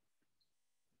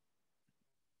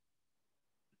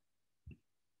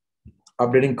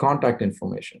 Updating contact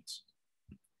informations,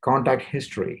 contact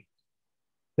history.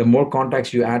 The more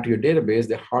contacts you add to your database,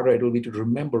 the harder it will be to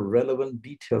remember relevant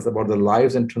details about the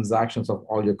lives and transactions of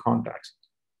all your contacts.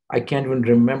 I can't even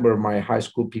remember my high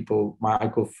school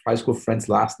high school friends'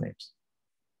 last names.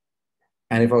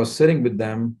 And if I was sitting with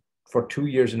them for 2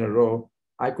 years in a row,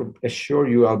 I could assure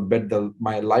you, I'll bet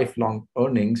my lifelong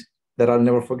earnings that I'll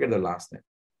never forget their last name.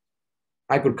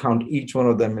 I could count each one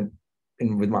of them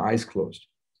with my eyes closed.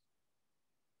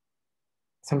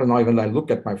 Sometimes I look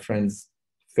at my friends'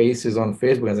 faces on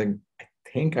Facebook and think, I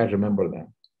think I remember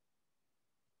them.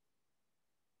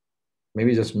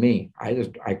 Maybe just me.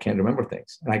 I can't remember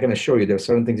things. And I can assure you there are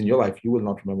certain things in your life you will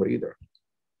not remember either.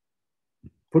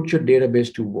 Put your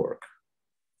database to work.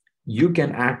 You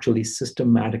can actually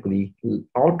systematically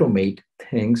automate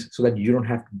things so that you don't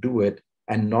have to do it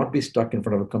and not be stuck in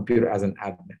front of a computer as an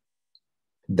admin.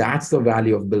 That's the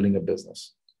value of building a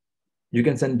business. You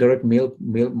can send direct mail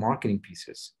marketing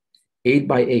pieces.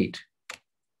 8x8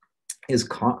 is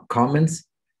comments.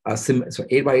 So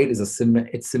 8x8 is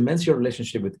it cements your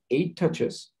relationship with 8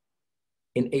 touches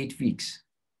in 8 weeks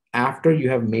after you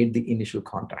have made the initial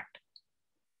contact.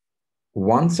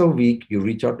 Once a week, you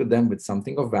reach out to them with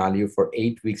something of value for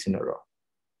 8 weeks in a row.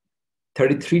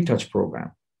 33 touch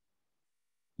program.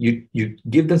 You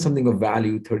give them something of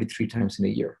value 33 times in a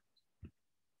year.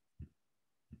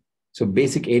 So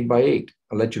basic 8x8,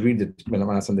 I'll let you read it when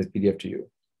I send this PDF to you.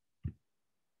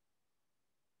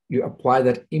 You apply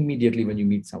that immediately when you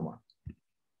meet someone.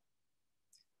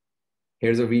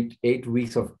 Here's 8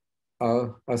 weeks of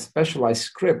a specialized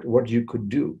script, what you could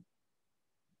do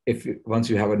once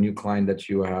you have a new client that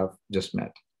you have just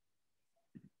met.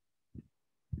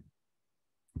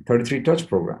 33 touch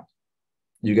program.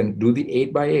 You can do the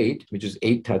 8x8, which is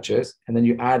 8 touches, and then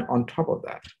you add on top of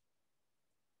that.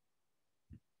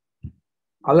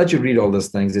 I'll let you read all those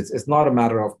things. It's not a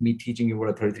matter of me teaching you what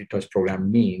a 33 touch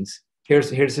program means.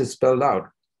 Here's it spelled out.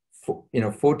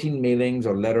 14 mailings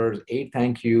or letters, 8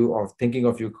 thank you or thinking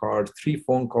of you cards, 3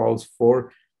 phone calls,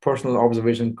 4 personal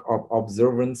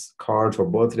observance cards for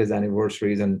birthdays,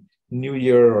 anniversaries, and New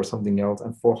Year or something else,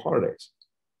 and 4 holidays.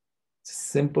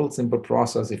 It's a simple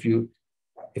process. If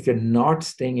you're not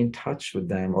staying in touch with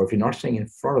them, or if you're not staying in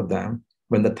front of them,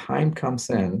 when the time comes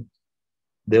in,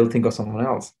 they'll think of someone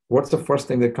else. What's the first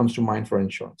thing that comes to mind for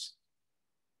insurance?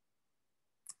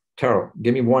 Taro,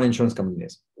 give me one insurance company.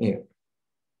 Yeah.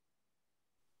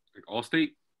 Like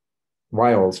Allstate,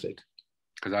 Why Allstate?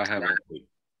 because I have Allstate.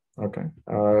 Okay.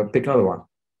 Pick another one.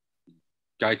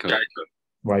 Geico.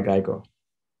 Why Geico?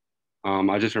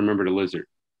 I just remember the lizard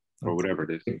or whatever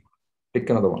it is. Pick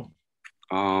another one.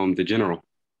 The General,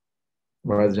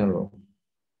 Why is General?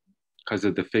 because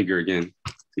of the figure again,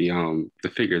 the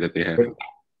figure that they have.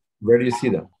 Where do you see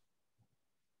them?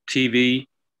 TV,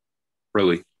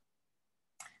 really.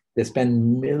 They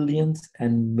spend millions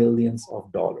and millions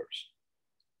of dollars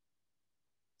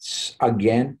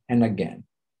again and again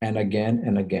and again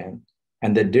and again.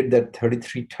 And they did that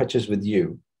 33 touches with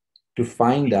you to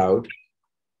find out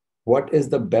what is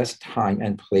the best time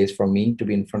and place for me to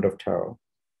be in front of Taro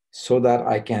so that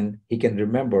he can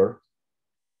remember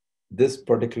this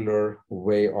particular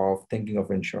way of thinking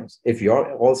of insurance. If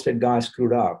your Allstate guy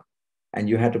screwed up and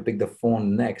you had to pick the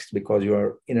phone next because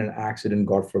you're in an accident,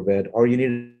 God forbid, or you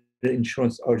need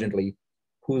insurance urgently,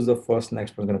 who's the first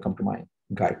next person going to come to mind?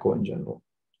 Geico in general.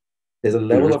 There's a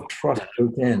level of trust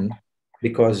built in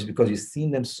because you've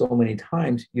seen them so many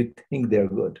times, you think they're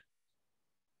good.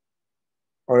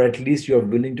 Or at least you're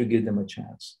willing to give them a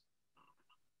chance.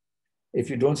 If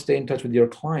you don't stay in touch with your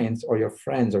clients or your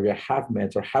friends or your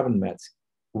have-mets or haven't-mets,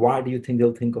 why do you think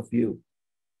they'll think of you?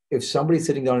 If somebody's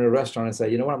sitting down in a restaurant and say,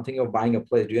 you know what, I'm thinking of buying a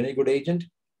place. Do you have any good agent?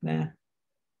 Nah.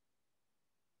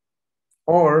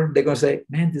 Or they're going to say,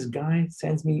 man, this guy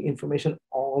sends me information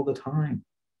all the time.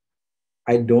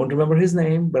 I don't remember his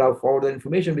name, but I'll forward the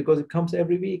information because it comes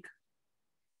every week.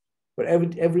 But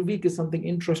every week is something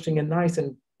interesting and nice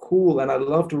and cool, and I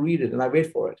love to read it and I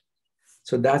wait for it.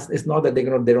 So it's not that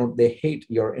they hate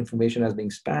your information as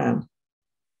being spam.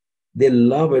 They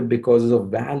love it because it's of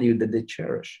value that they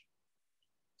cherish.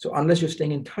 So unless you're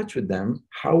staying in touch with them,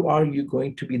 how are you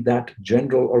going to be that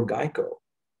General or Geico?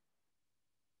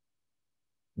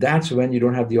 That's when you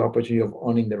don't have the opportunity of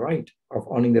earning the right, of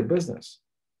earning their business.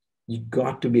 You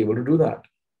got to be able to do that,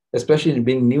 especially in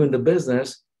being new in the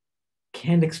business.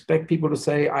 Can't expect people to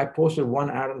say, I posted one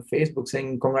ad on Facebook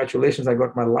saying, congratulations, I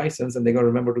got my license, and they're going to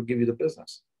remember to give you the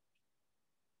business.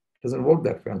 It doesn't work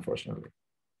that way, unfortunately.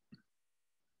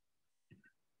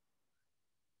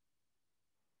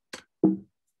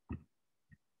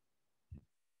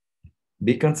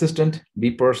 Be consistent,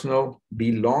 be personal,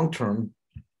 be long-term.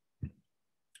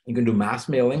 You can do mass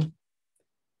mailing.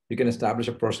 You can establish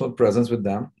a personal presence with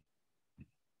them.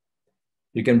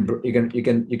 You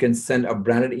can send a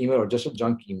branded email or just a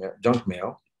junk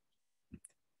mail.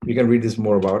 You can read this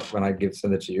more about when I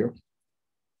send it to you.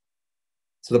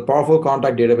 So the powerful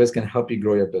contact database can help you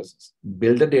grow your business.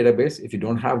 Build a database. If you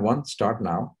don't have one, start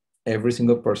now. Every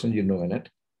single person you know in it.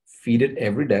 Feed it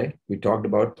every day. We talked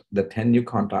about the 10 new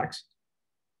contacts.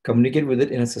 Communicate with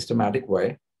it in a systematic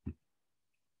way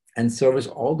and service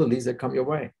all the leads that come your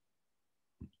way.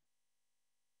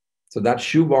 So that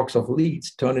shoebox of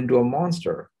leads turn into a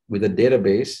monster. With a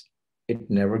database, it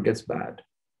never gets bad.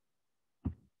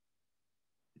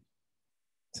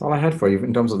 That's all I had for you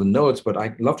in terms of the notes, but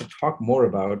I'd love to talk more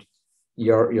about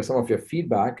some of your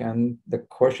feedback and the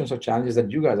questions or challenges that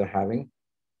you guys are having.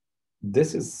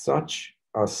 This is such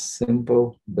a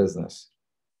simple business.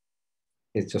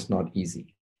 It's just not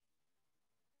easy.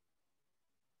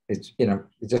 It's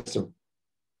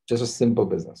just a simple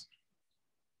business.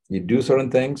 You do certain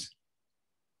things,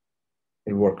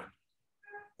 it work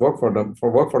for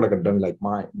like a dummy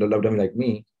like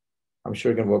me. I'm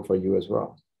sure it can work for you as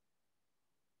well.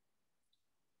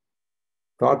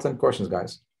 Thoughts and questions,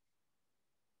 guys?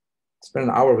 Spend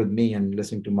an hour with me and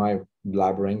listening to my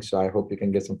blabbering. So I hope you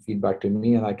can get some feedback to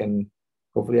me, and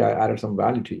hopefully I added some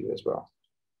value to you as well.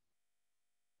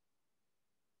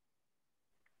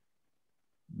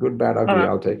 Good, bad, ugly,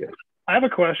 I'll take it. I have a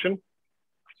question.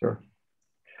 Sure.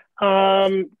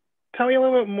 Tell me a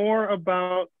little bit more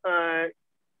about kind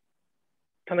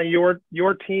of your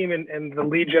team and the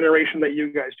lead generation that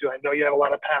you guys do. I know you have a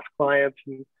lot of past clients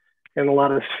and a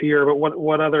lot of sphere, but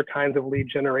what other kinds of lead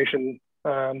generation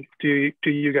do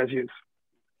you guys use?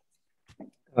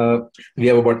 We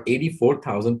have about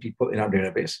 84,000 people in our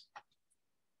database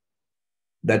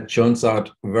that churns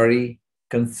out very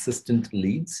consistent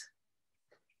leads.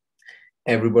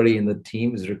 Everybody in the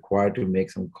team is required to make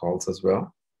some calls as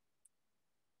well.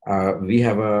 We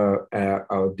have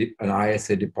an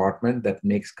ISA department that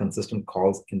makes consistent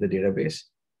calls in the database.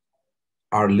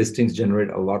 Our listings generate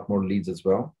a lot more leads as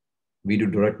well. We do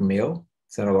direct mail,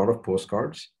 send a lot of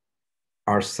postcards.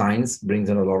 Our signs brings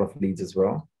in a lot of leads as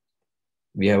well.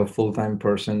 We have a full-time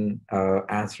person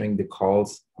answering the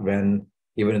calls even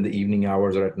in the evening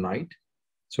hours or at night.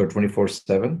 So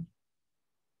 24/7.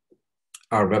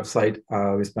 Our website,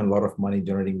 we spend a lot of money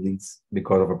generating leads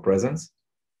because of our presence.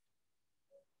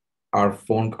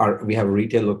 We have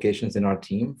retail locations in our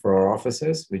team for our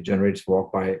offices, which generates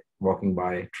walking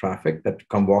by traffic that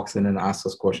walks in and asks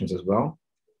us questions as well.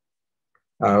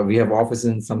 We have offices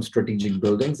in some strategic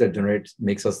buildings that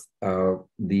makes us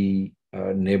the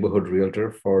neighborhood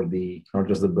realtor for not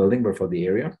just the building, but for the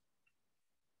area.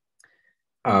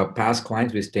 Past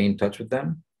clients, we stay in touch with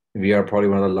them. We are probably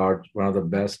one of the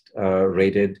best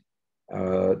rated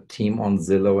team on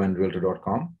Zillow and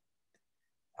Realtor.com.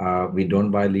 We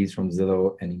don't buy leads from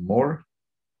Zillow anymore.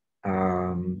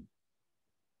 I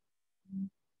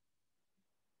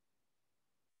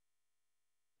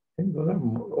think those are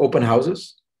open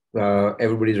houses.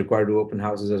 Everybody's required to do open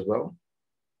houses as well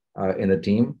in the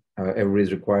team.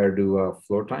 Everybody's required to do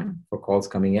floor time for calls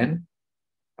coming in.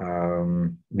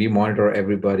 We monitor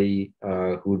everybody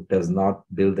who does not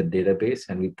build the database,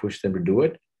 and we push them to do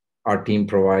it. Our team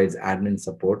provides admin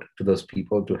support to those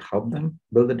people to help them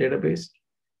build the database.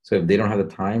 So if they don't have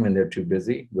the time and they're too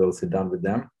busy, we'll sit down with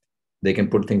them. They can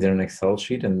put things in an Excel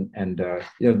sheet,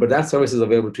 but that service is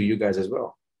available to you guys as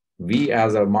well. We,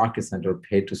 as a market center,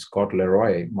 pay to Scott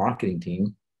Leroy marketing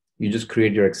team. You just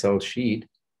create your Excel sheet,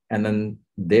 and then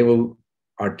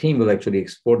our team will actually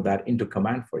export that into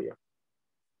Command for you.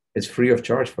 It's free of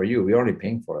charge for you. We're already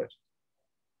paying for it.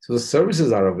 So the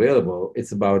services are available.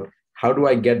 It's about how do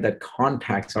I get that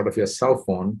contacts out of your cell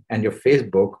phone and your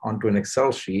Facebook onto an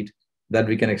Excel sheet that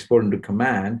we can export into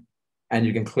Command, and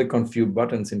you can click on a few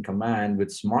buttons in Command with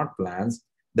smart plans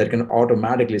that can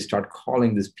automatically start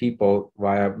calling these people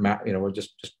via,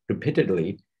 just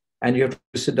repeatedly. And you have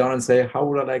to sit down and say, how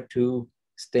would I like to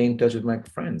stay in touch with my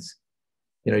friends?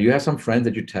 You have some friends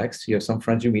that you text, you have some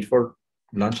friends you meet for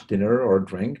lunch, dinner, or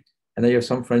drink, and then you have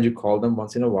some friends you call them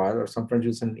once in a while, or some friends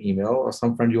you send an email, or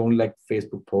some friends you only like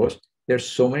Facebook post. There's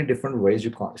so many different ways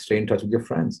you can stay in touch with your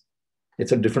friends.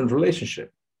 It's a different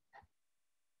relationship.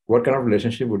 What kind of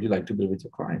relationship would you like to build with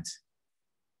your clients?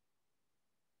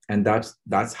 And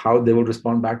that's how they will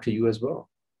respond back to you as well.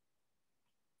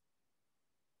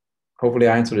 Hopefully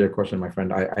I answered your question, my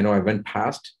friend. I know I went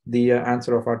past the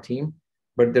answer of our team,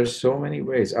 but there's so many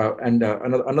ways.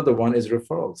 Another one is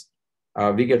referrals.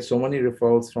 We get so many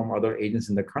referrals from other agents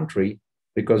in the country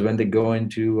because when they go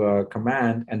into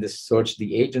Command and they search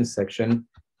the agent section,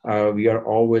 we are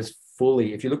always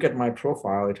fully, if you look at my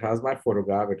profile, it has my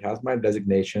photograph, it has my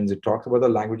designations, it talks about the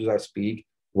languages I speak,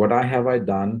 what I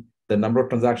done, the number of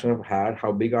transactions I've had,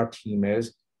 how big our team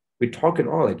is. We talk it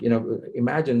all.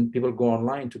 Imagine people go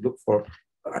online to look for,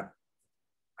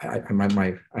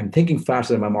 I'm thinking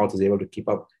faster than my mouth is able to keep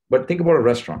up, but think about a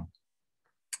restaurant.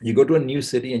 You go to a new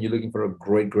city and you're looking for a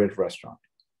great restaurant.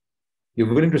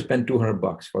 You're willing to spend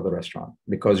 $200 for the restaurant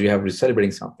because you're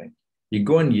celebrating something. You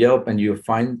go on Yelp and you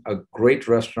find a great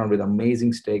restaurant with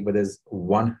amazing steak, but there's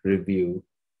one review,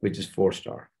 which is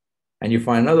 4-star. And you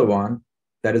find another one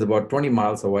that is about 20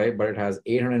 miles away, but it has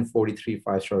 843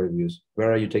 5-star reviews. Where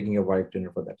are you taking your wife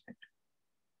dinner for that night?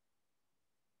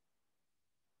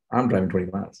 I'm driving 20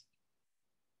 miles.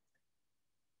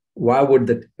 Why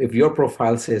would if your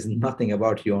profile says nothing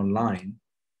about you online,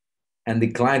 and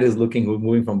the client is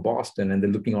moving from Boston, and they're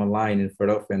looking online in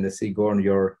Philadelphia, and they go on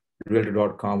your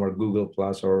Realtor.com or Google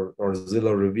Plus or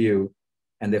Zillow review,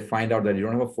 and they find out that you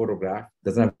don't have a photograph,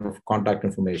 doesn't have contact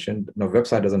information, no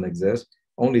website doesn't exist,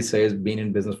 only says been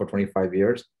in business for 25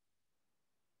 years,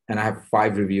 and I have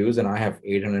 5 reviews and I have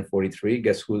 843.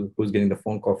 Guess who's getting the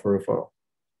phone call for referral?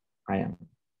 I am.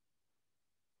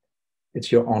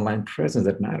 It's your online presence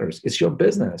that matters. It's your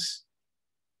business.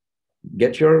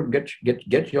 Get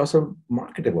yourself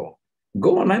marketable.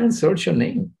 Go online and search your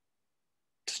name.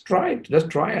 Just try it. Just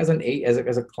try as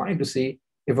a client to see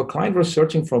if a client was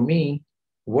searching for me,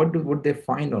 what would they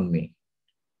find on me?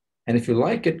 And if you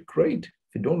like it, great.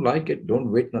 If you don't like it,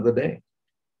 don't wait another day.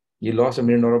 You lost $1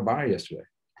 million buyer yesterday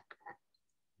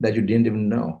that you didn't even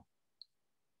know.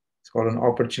 It's called an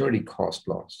opportunity cost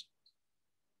loss.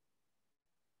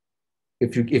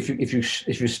 If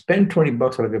you spend $20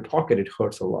 out of your pocket, it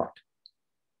hurts a lot.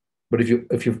 But if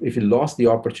you lost the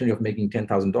opportunity of making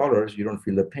 $10,000, you don't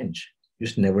feel the pinch. You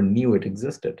just never knew it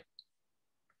existed.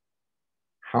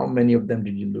 How many of them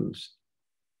did you lose?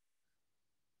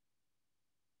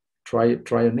 Try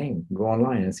your name. Go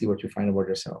online and see what you find about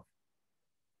yourself.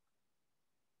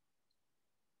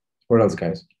 What else,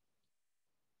 guys?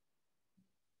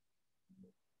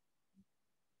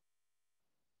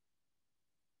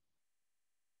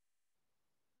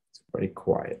 It's pretty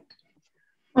quiet.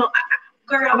 Well,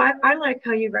 Gaurav, I like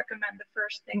how you recommend the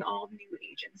first thing all new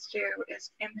agents do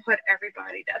is input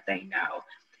everybody that they know.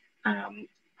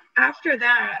 after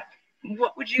that,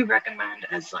 what would you recommend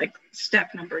as like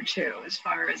step number 2 as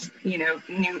far as,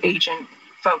 new agent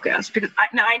focus? Because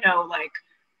I know like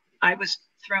I was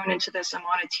thrown into this. I'm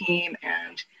on a team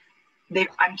and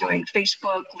I'm doing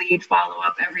Facebook lead follow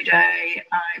up every day.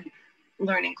 I'm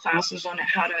learning classes on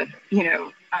how to,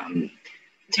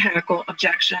 tackle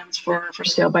objections for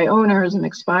sale by owners and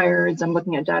expireds. I'm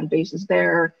looking at databases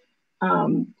there.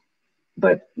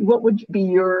 But what would be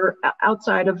your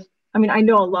outside of, I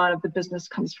know a lot of the business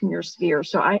comes from your sphere.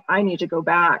 So I need to go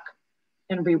back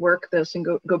and rework this and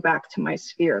go back to my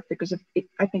sphere, because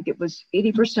I think it was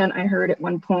 80% I heard at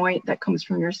one point that comes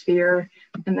from your sphere,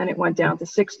 and then it went down to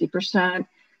 60%.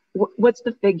 What's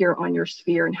the figure on your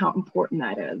sphere and how important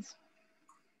that is?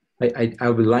 I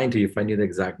would be lying to you if I knew the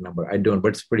exact number. I don't, but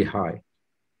it's pretty high.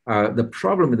 The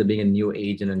problem with being a new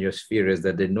agent in your sphere is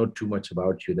that they know too much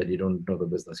about you that you don't know the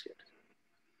business yet.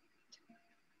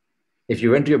 If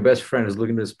you went to your best friend who's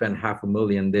looking to spend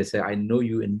 $500,000, they say, I know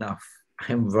you enough.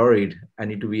 I'm worried. I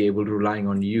need to be able to rely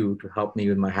on you to help me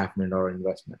with my $500,000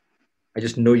 investment. I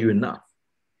just know you enough.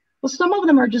 Well, some of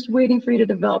them are just waiting for you to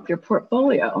develop your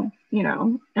portfolio,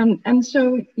 and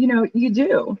so, you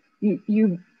do,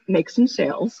 you make some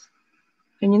sales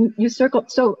and you circle.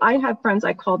 So I have friends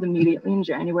I called immediately in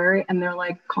January and they're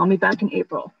like, call me back in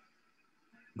April.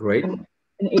 Great. And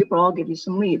in April, I'll give you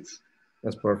some leads.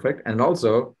 That's perfect. And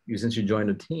also, since you joined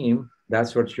a team,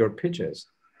 that's what your pitch is.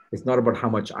 It's not about how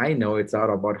much I know. It's not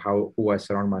about who I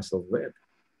surround myself with.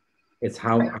 It's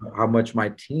how much my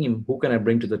team, who can I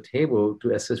bring to the table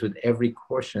to assist with every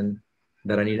question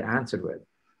that I need answered with.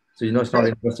 So, it's not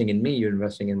investing in me, you're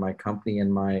investing in my company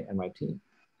and my team.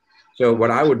 So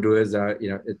what I would do is,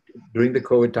 during the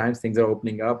COVID times, things are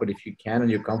opening up, but if you can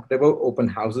and you're comfortable, open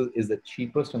houses is the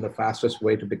cheapest and the fastest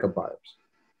way to pick up buyers.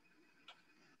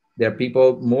 There are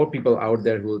more people out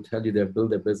there who will tell you they've built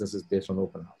their businesses based on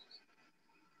open houses.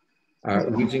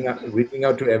 Reaching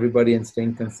out to everybody and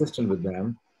staying consistent with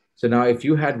them. So now if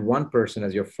you had one person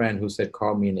as your friend who said,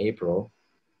 call me in April,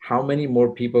 how many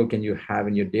more people can you have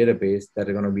in your database that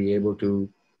are going to be able to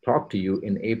talk to you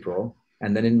in April,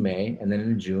 and then in May, and then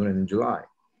in June, and in July?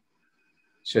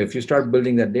 So if you start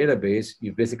building that database,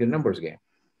 you basically numbers game.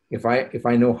 If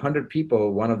I know 100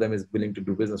 people, one of them is willing to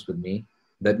do business with me,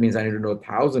 that means I need to know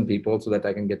 1,000 people so that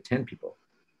I can get 10 people.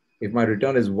 If my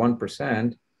return is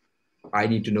 1%, I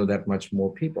need to know that much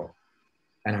more people.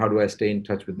 And how do I stay in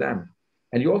touch with them?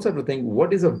 And you also have to think,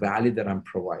 what is a value that I'm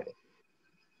providing?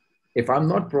 If I'm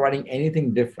not providing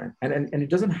anything different, and it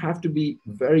doesn't have to be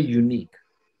very unique,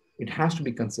 it has to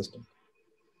be consistent.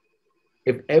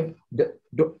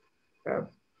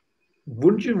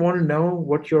 Wouldn't you want to know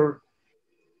what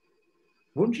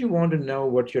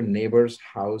your neighbor's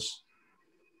house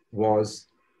was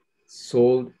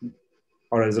sold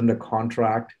or is under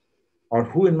contract, or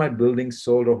who in my building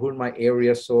sold, or who in my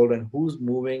area sold, and who's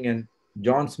moving, and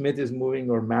John Smith is moving,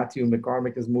 or Matthew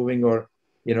McCormick is moving, or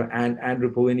and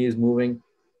Andrew Polini is moving?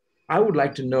 I would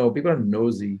like to know. People are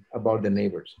nosy about their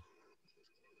neighbors.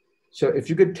 So if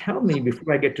you could tell me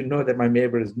before I get to know that my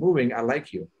neighbor is moving, I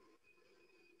like you.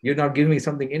 You're not giving me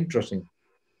something interesting.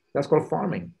 That's called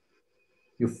farming.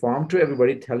 You farm to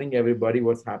everybody, telling everybody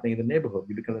what's happening in the neighborhood.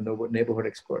 You become a neighborhood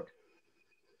expert.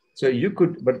 So you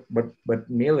could, but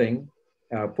mailing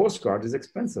postcards is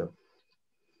expensive.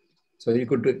 So you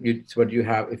could do what you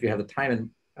have, if you have the time and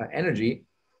energy,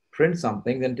 print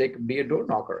something, then be a door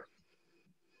knocker.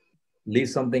 Leave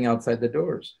something outside the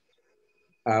doors.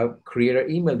 Create an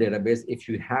email database if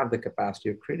you have the capacity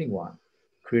of creating one.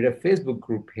 Create a Facebook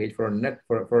group page for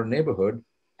a neighborhood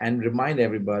and remind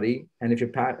everybody. And if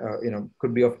you're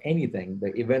could be of anything,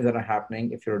 the events that are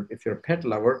happening. If you're a pet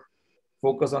lover,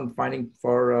 focus on finding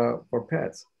for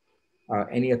pets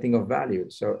anything of value.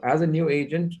 So as a new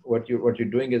agent, what you're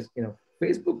doing is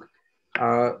Facebook.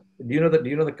 Do you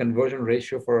know the conversion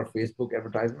ratio for a Facebook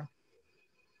advertisement?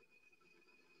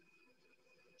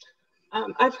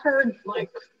 I've heard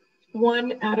like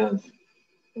 1 out of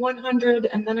 100,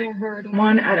 and then I heard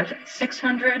 1 out of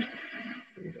 600.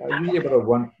 Usually about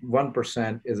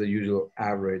 1% is a usual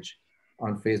average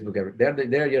on Facebook.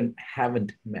 They're your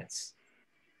haven't mets,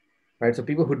 right? So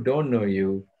people who don't know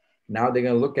you, now they're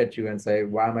going to look at you and say,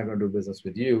 why am I going to do business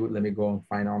with you? Let me go and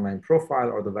find online profile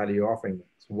or the value you're offering me.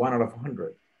 It's 1 out of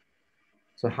 100.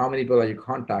 So how many people are you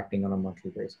contacting on a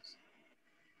monthly basis?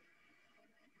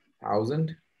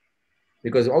 1,000?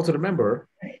 Because also remember,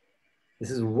 this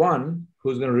is one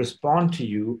who's going to respond to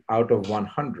you out of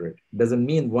 100. Doesn't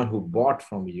mean one who bought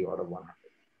from you out of 100.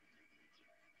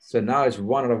 So now it's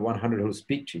 1 out of 100 who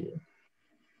speak to you.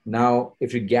 Now,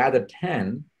 if you gather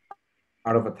 10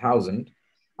 out of 1,000,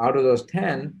 out of those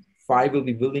 10, 5 will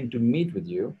be willing to meet with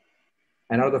you.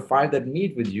 And out of the 5 that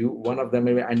meet with you, one of them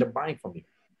may end up buying from you.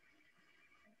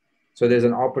 So there's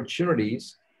an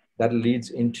opportunities that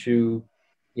leads into,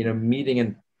 meeting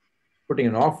and putting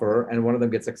an offer, and one of them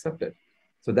gets accepted.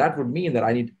 So that would mean that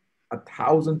I need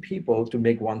 1,000 people to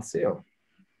make one sale.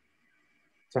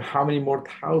 So how many more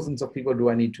thousands of people do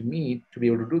I need to meet to be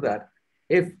able to do that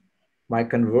if my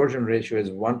conversion ratio is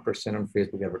 1% on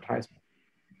Facebook advertisement?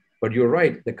 But you're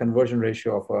right, the conversion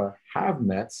ratio of a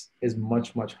have-mets is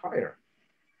much, much higher.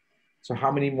 So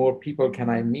how many more people can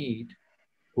I meet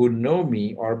who know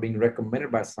me or being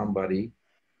recommended by somebody?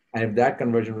 And if that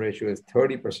conversion ratio is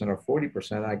 30% or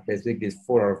 40%, I basically is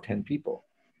 4 out of 10 people.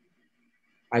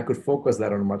 I could focus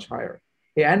that on much higher.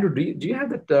 Hey, Andrew, do you have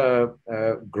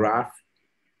that graph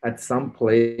at some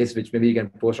place, which maybe you can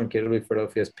post on KW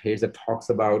Philadelphia's page, that talks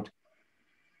about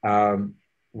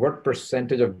what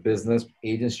percentage of business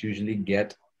agents usually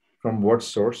get from what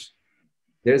source?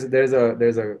 It's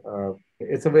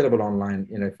available online.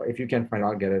 If you can find,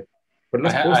 I'll get it. But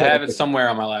let's post I have it somewhere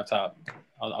on my laptop.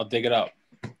 I'll dig it up.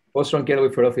 Post on KW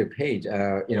Philadelphia page.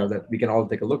 That we can all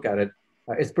take a look at it.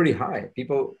 It's pretty high.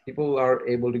 People are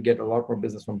able to get a lot more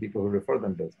business from people who refer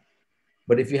them business.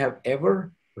 But if you have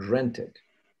ever rented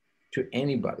to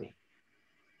anybody,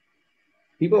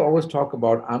 people always talk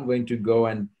about, I'm going to go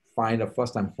and find a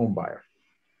first-time home buyer.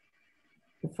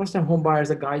 The first-time home buyer is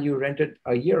a guy you rented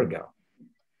a year ago.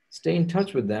 Stay in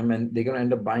touch with them, and they're going to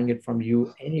end up buying it from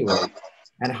you anyway.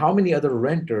 And how many other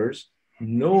renters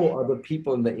know other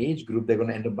people in the age group they're going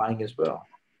to end up buying as well?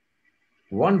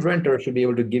 One renter should be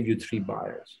able to give you 3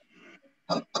 buyers.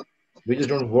 We just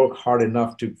don't work hard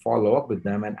enough to follow up with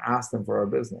them and ask them for our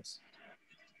business.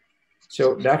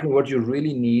 So definitely what you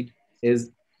really need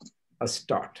is a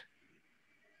start.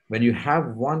 When you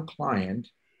have one client,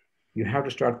 you have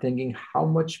to start thinking, how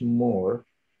much more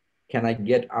can I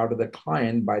get out of the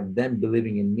client by them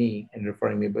believing in me and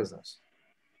referring me business?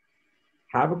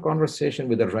 Have a conversation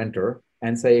with a renter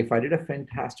and say, if I did a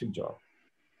fantastic job,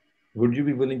 would you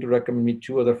be willing to recommend me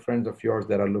 2 other friends of yours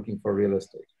that are looking for real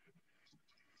estate?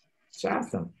 So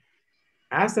ask them.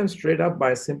 Ask them straight up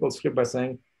by a simple script by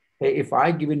saying, hey, if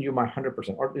I given you my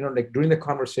 100%, or like during the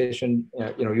conversation,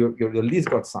 your lease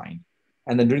got signed.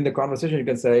 And then during the conversation, you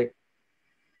can say,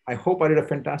 I hope I did a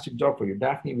fantastic job for you.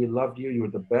 Daphne, we loved you. You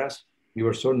were the best. You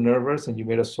were so nervous and you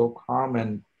made us so calm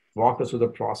and walked us through the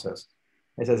process.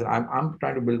 He says, I'm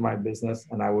trying to build my business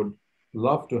and I would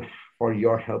love for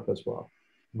your help as well.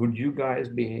 Would you guys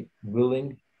be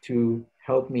willing to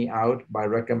help me out by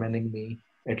recommending me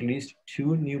at least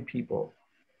 2 new people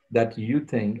that you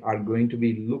think are going to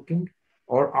be looking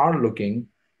or are looking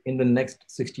in the next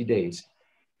 60 days?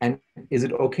 And is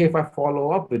it okay if I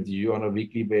follow up with you on a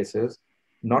weekly basis?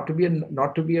 Not to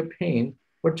be a pain,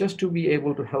 but just to be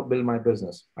able to help build my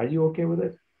business. Are you okay with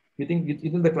it? You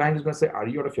think the client is going to say, are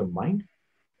you out of your mind?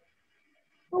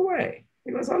 No way.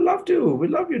 He goes, I'd love to. We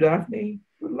love you, Daphne.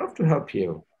 We'd love to help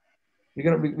you. We're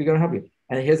gonna help you.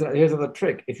 And here's another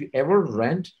trick. If you ever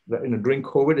rent, during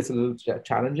COVID, it's a little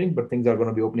challenging, but things are going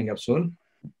to be opening up soon.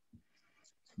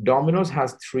 Domino's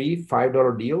has 3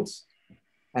 $5 deals,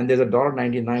 and there's a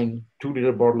 $1.99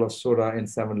 2-liter bottle of soda in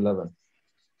 7-Eleven.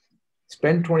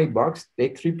 Spend $20,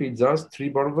 take 3 pizzas, 3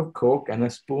 bottles of Coke,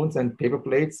 and spoons and paper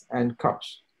plates and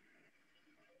cups.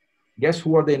 Guess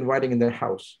who are they inviting in their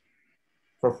house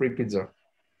for free pizza?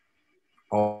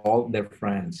 All their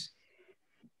friends.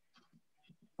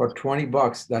 For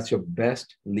 $20, that's your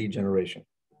best lead generation.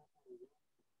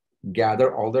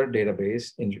 Gather all their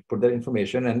database and put their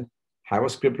information and have a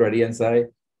script ready and say,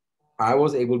 I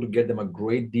was able to get them a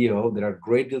great deal. There are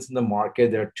great deals in the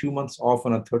market. There are 2 months off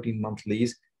on a 13-month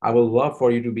lease. I would love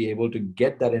for you to be able to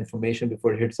get that information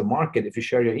before it hits the market. If you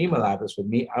share your email address with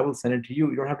me, I will send it to you.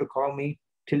 You don't have to call me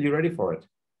till you're ready for it.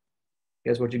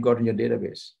 Guess what you got in your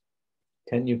database?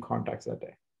 10 new contacts that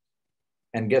day.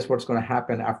 And guess what's going to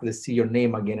happen after they see your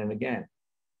name again and again?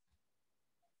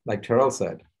 Like Terrell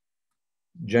said,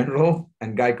 General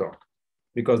and Geico,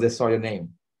 because they saw your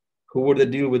name. Who would they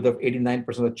deal with of 89%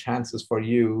 of the chances for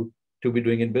you to be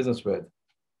doing in business with?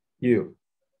 You,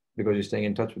 because you're staying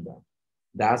in touch with them.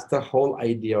 That's the whole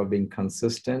idea of being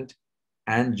consistent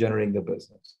and generating the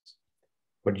business.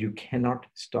 But you cannot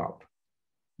stop.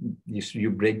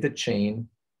 You break the chain,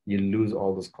 you lose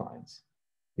all those clients.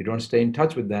 You don't stay in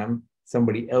touch with them,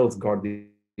 somebody else got the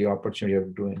opportunity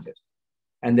of doing it.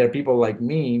 And there are people like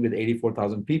me with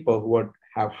 84,000 people who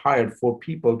have hired 4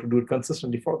 people to do it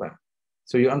consistently for them.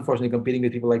 So you're unfortunately competing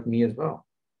with people like me as well.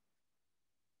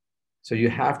 So you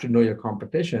have to know your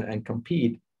competition and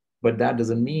compete, but that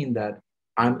doesn't mean that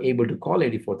I'm able to call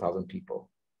 84,000 people.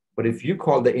 But if you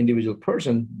call the individual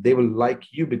person, they will like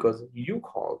you because you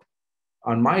called.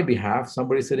 On my behalf,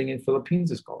 somebody sitting in Philippines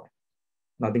is calling.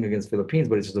 Nothing against Philippines,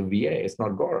 but it's just a VA. It's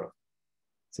not Gaurav.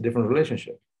 It's a different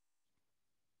relationship.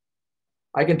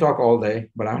 I can talk all day,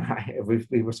 but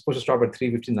we were supposed to stop at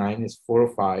 3:59. It's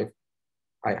 4:05.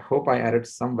 I hope I added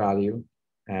some value.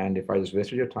 And if I just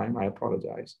wasted your time, I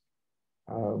apologize.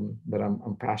 But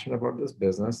I'm passionate about this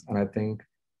business. And I think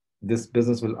this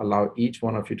business will allow each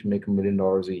one of you to make $1 million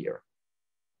a year.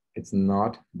 It's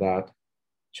not that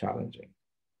challenging.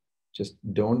 Just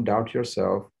don't doubt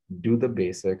yourself. Do the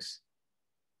basics.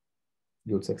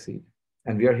 You'll succeed.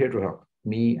 And we are here to help.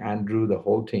 Me, Andrew, the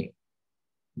whole team.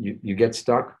 You get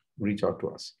stuck, reach out to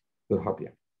us. We'll help you.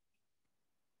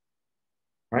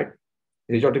 All right?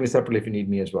 Reach out to me separately if you need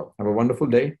me as well. Have a wonderful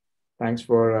day. Thanks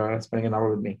for spending an hour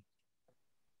with me.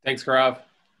 Thanks, Gaurav.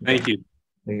 Thank you.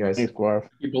 Thank you guys. Thanks, Gaurav.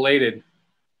 Be belated.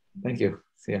 Thank you.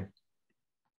 See ya.